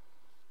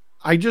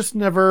 I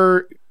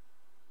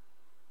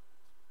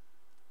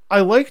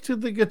liked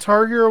the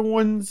Guitar Hero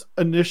ones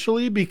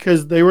initially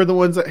because they were the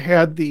ones that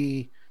had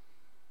the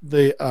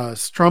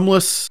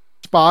strumless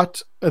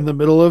spot in the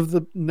middle of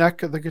the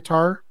neck of the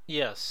guitar.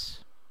 Yes.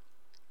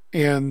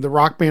 And the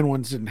Rock Band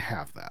ones didn't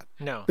have that.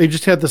 No. They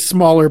just had the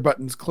smaller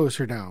buttons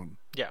closer down.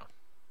 Yeah.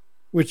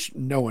 Which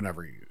no one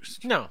ever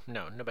used. No,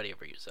 nobody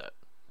ever used that.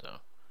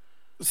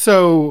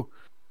 So,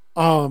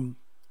 um,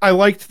 I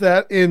liked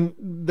that, and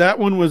that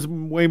one was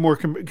way more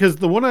because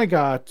the one I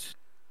got.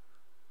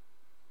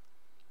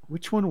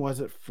 Which one was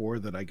it for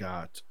that I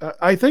got?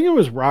 I think it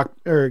was Rock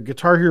or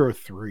Guitar Hero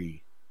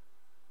 3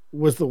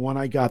 was the one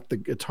I got the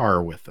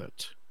guitar with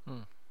it.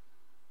 Hmm.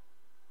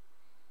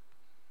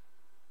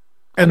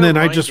 And then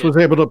I just was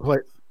able to play.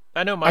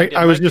 I know mine did.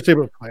 I was just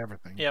able to play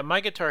everything. Yeah,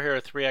 my Guitar Hero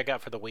 3 I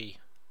got for the Wii.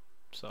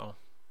 So.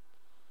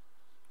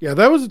 Yeah,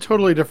 that was a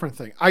totally different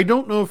thing. I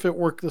don't know if it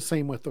worked the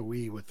same with the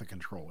Wii with the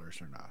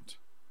controllers or not.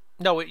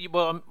 No,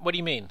 well, what do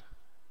you mean?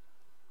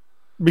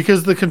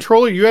 Because the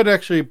controller you had to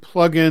actually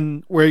plug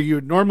in where you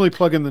would normally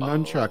plug in the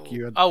nunchuck.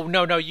 You had...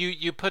 no,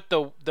 you put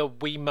the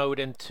Wii mode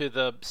into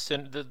the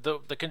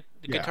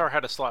guitar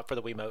had a slot for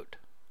the Wii mode.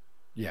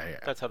 Yeah.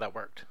 That's how that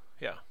worked.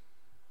 Yeah.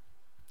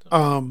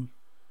 So.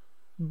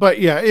 But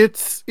yeah,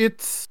 it's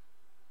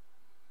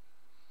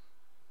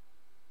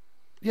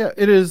yeah,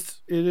 it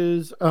is.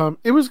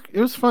 It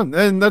was fun,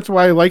 and that's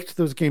why I liked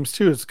those games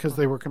too. Is because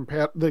they were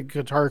the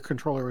guitar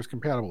controller was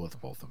compatible with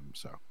both of them.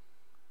 So,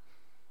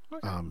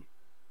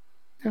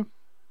 yeah.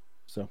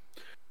 So,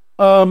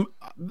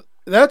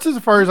 that's as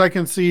far as I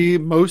can see.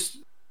 Most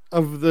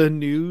of the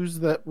news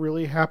that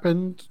really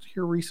happened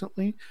here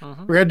recently.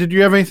 Mm-hmm. Brad, did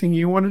you have anything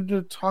you wanted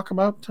to talk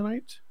about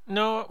tonight?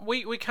 No,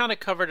 we kind of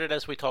covered it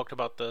as we talked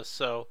about this.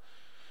 So,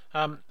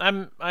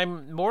 I'm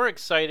more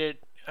excited.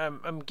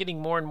 I'm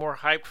getting more and more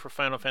hyped for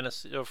Final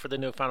Fantasy for the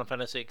new Final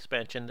Fantasy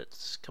expansion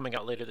that's coming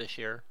out later this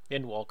year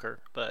in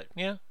Walker. But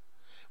yeah,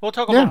 we'll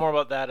talk a little more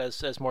about that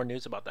as more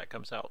news about that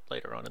comes out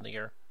later on in the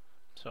year.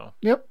 So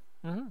yep.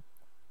 Mm-hmm.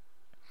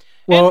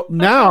 Well,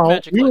 now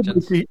we would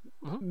like to,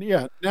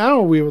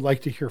 now we would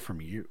like to hear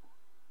from you.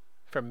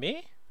 From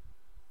me?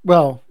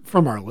 Well,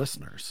 from our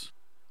listeners.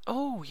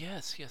 Oh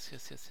yes.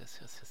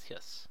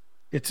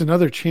 It's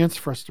another chance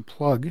for us to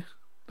plug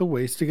the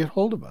ways to get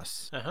hold of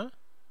us. Uh-huh.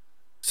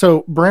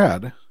 So,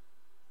 Brad,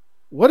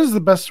 what is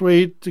the best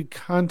way to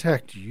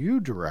contact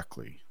you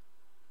directly?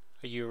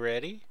 Are you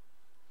ready?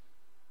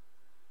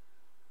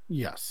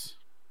 Yes.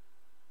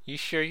 You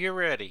sure you're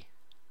ready?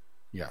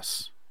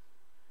 Yes.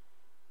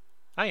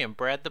 I am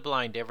Brad the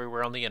Blind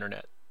everywhere on the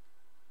internet.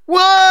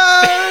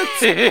 What?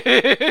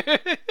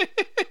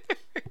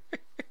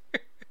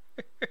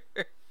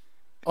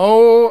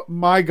 Oh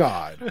my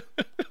God.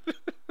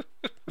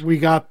 We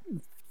got,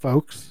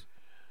 folks,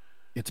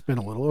 it's been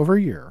a little over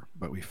a year,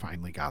 but we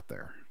finally got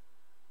there.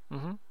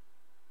 Mm-hmm.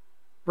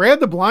 Brad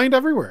the Blind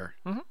everywhere.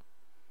 Mm-hmm.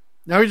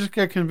 Now we just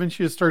got to convince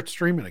you to start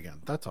streaming again.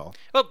 That's all.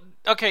 Well,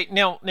 okay,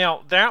 now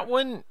that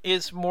one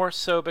is more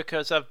so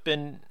because I've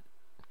been.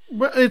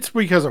 Well, it's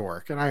because of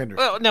work, and I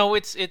understand. Well, no,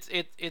 it's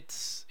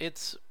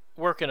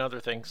work and other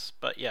things,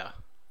 but yeah.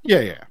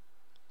 Yeah.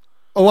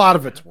 A lot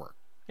of it's work.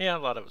 Yeah, a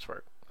lot of it's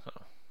work. So.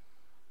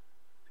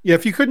 Yeah,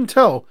 if you couldn't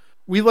tell,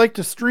 we like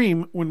to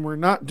stream when we're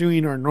not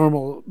doing our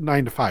normal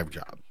 9 to 5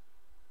 job.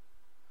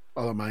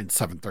 Although mine's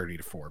 7:30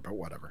 to 4, but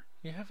whatever.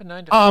 You have a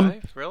 9 to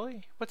 5?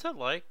 Really? What's that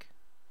like?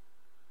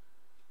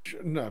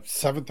 No,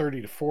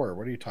 7:30 to 4.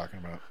 What are you talking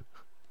about?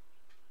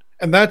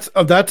 And that's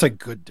a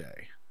good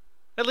day.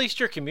 At least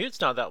your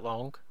commute's not that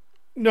long.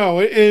 No,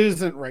 it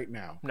isn't right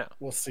now. No.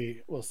 We'll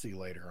see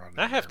later on.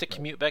 I have to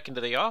commute back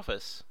into the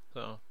office,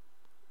 so.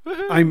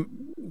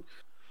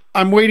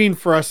 I'm waiting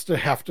for us to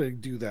have to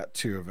do that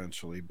too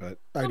eventually, but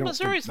I don't.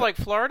 Missouri's like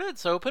Florida;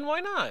 it's open. Why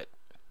not?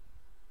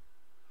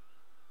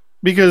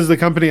 Because the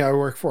company I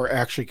work for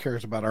actually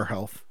cares about our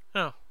health.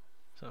 Oh,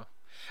 so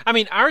I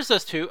mean, ours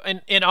does too.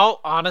 And in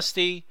all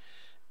honesty,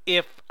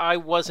 if I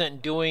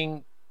wasn't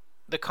doing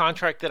the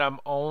contract that I'm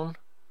on,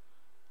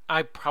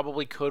 I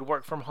probably could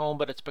work from home.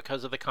 But it's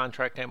because of the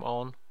contract I'm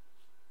on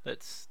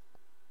that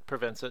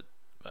prevents it.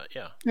 But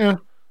yeah,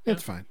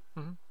 it's fine.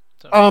 Mm-hmm.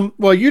 So.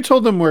 Well, you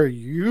told them where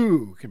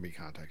you can be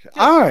contacted. Yes.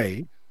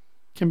 I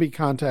can be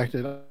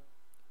contacted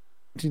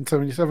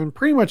 1977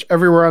 pretty much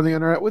everywhere on the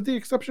internet with the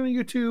exception of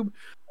YouTube,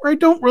 where I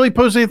don't really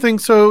post anything.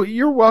 So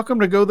you're welcome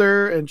to go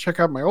there and check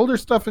out my older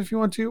stuff if you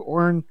want to,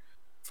 or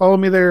follow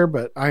me there.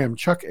 But I am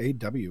Chuck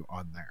AW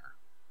on there.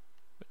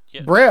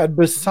 Yeah. Brad,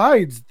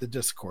 besides the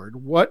Discord,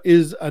 what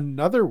is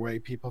another way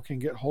people can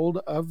get hold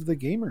of the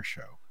Gamer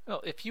Show?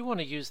 Well, if you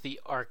want to use the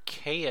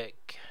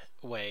archaic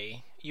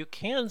way, you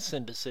can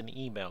send us an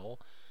email,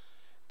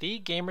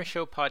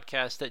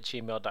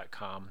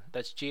 thegamershowpodcast@gmail.com.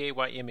 That's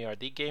GAYMER,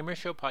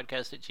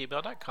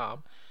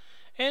 thegamershowpodcast@gmail.com.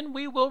 And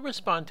we will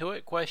respond to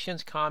it.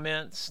 Questions,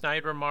 comments,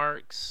 snide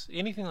remarks,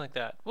 anything like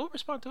that. We'll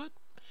respond to it.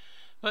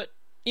 But,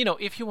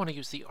 if you want to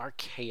use the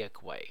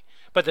archaic way.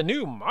 But the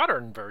new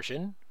modern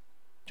version,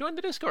 join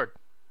the Discord.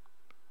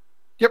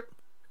 Yep.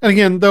 And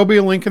again, there'll be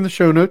a link in the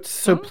show notes,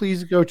 so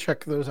please go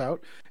check those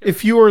out.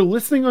 If you are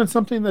listening on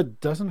something that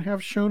doesn't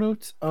have show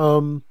notes,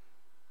 I'm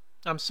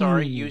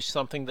sorry, use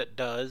something that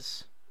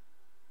does.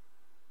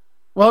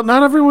 Well,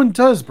 not everyone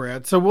does,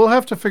 Brad. So we'll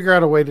have to figure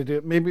out a way to do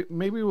it.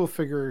 Maybe we'll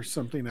figure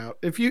something out.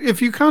 If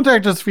you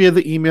contact us via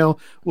the email,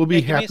 we'll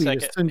be happy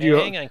to send you.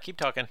 Hang on, keep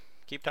talking.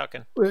 Keep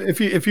talking.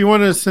 If you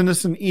want to send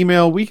us an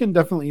email, we can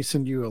definitely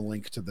send you a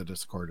link to the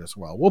Discord as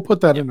well. We'll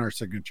put that in our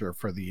signature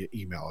for the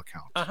email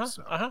account.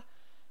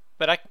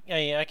 But I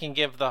can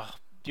give the.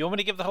 Do you want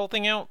me to give the whole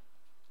thing out?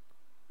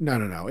 No.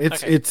 No.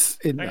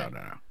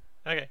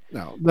 Okay.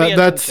 No. That's in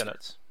the show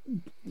notes.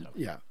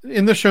 Yeah,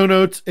 in the show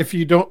notes. If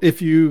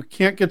you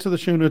can't get to the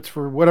show notes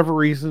for whatever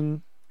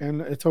reason,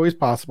 and it's always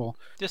possible,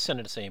 just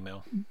send us an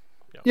email.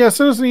 Yeah,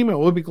 send us an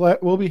email.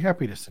 We'll be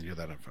happy to send you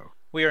that info.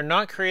 We are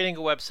not creating a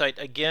website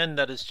again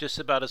that is just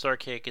about as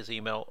archaic as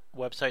email.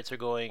 Websites are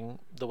going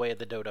the way of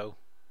the dodo.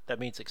 That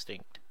means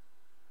extinct.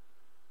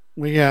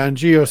 Well, yeah, and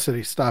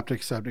GeoCities stopped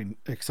accepting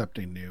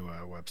new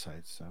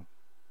websites. So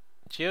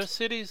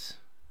GeoCities?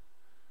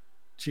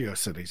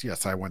 GeoCities,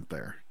 yes, I went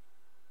there.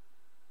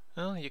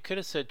 Oh, you could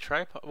have said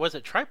tripod. Was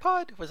it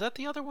tripod? Was that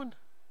the other one?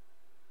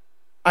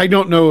 I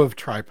don't know of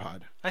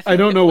tripod. I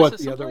don't know what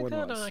the other one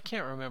was. I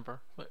can't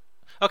remember. Okay,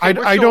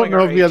 I don't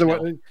know if the other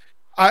one.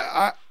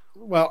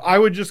 I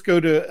would go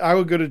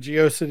to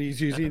GeoCities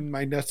using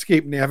my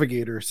Netscape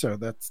Navigator, so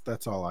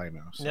that's all I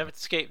know. So.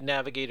 Netscape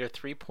Navigator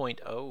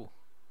 3.0.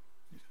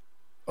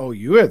 Oh,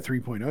 you had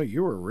 3.0.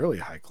 You were really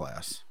high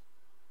class.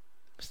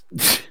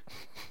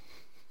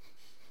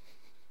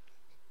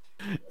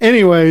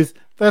 Anyways,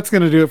 that's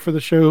going to do it for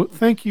the show.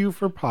 Thank you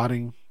for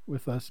potting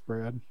with us,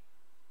 Brad.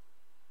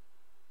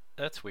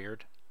 That's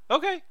weird.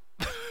 Okay.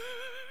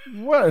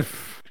 What?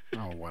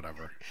 Oh,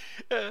 whatever.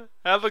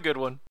 Have a good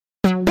one.